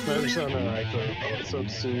 Maybe something like that. So to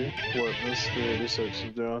see what this 86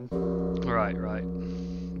 is doing. Right, right.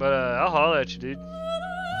 But I'll holler at you, dude.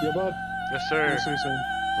 Yeah, bud. Yes, sir. See you soon.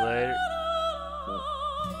 Later.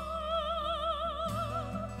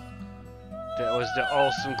 That was the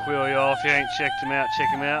awesome Quill, y'all. If you ain't checked him out, check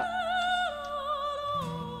him out.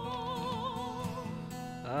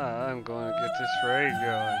 I'm going to get this raid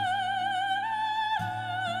going.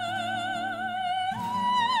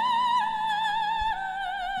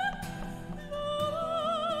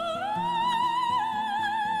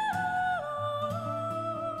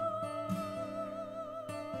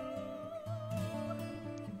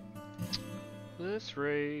 This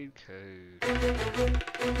raid code.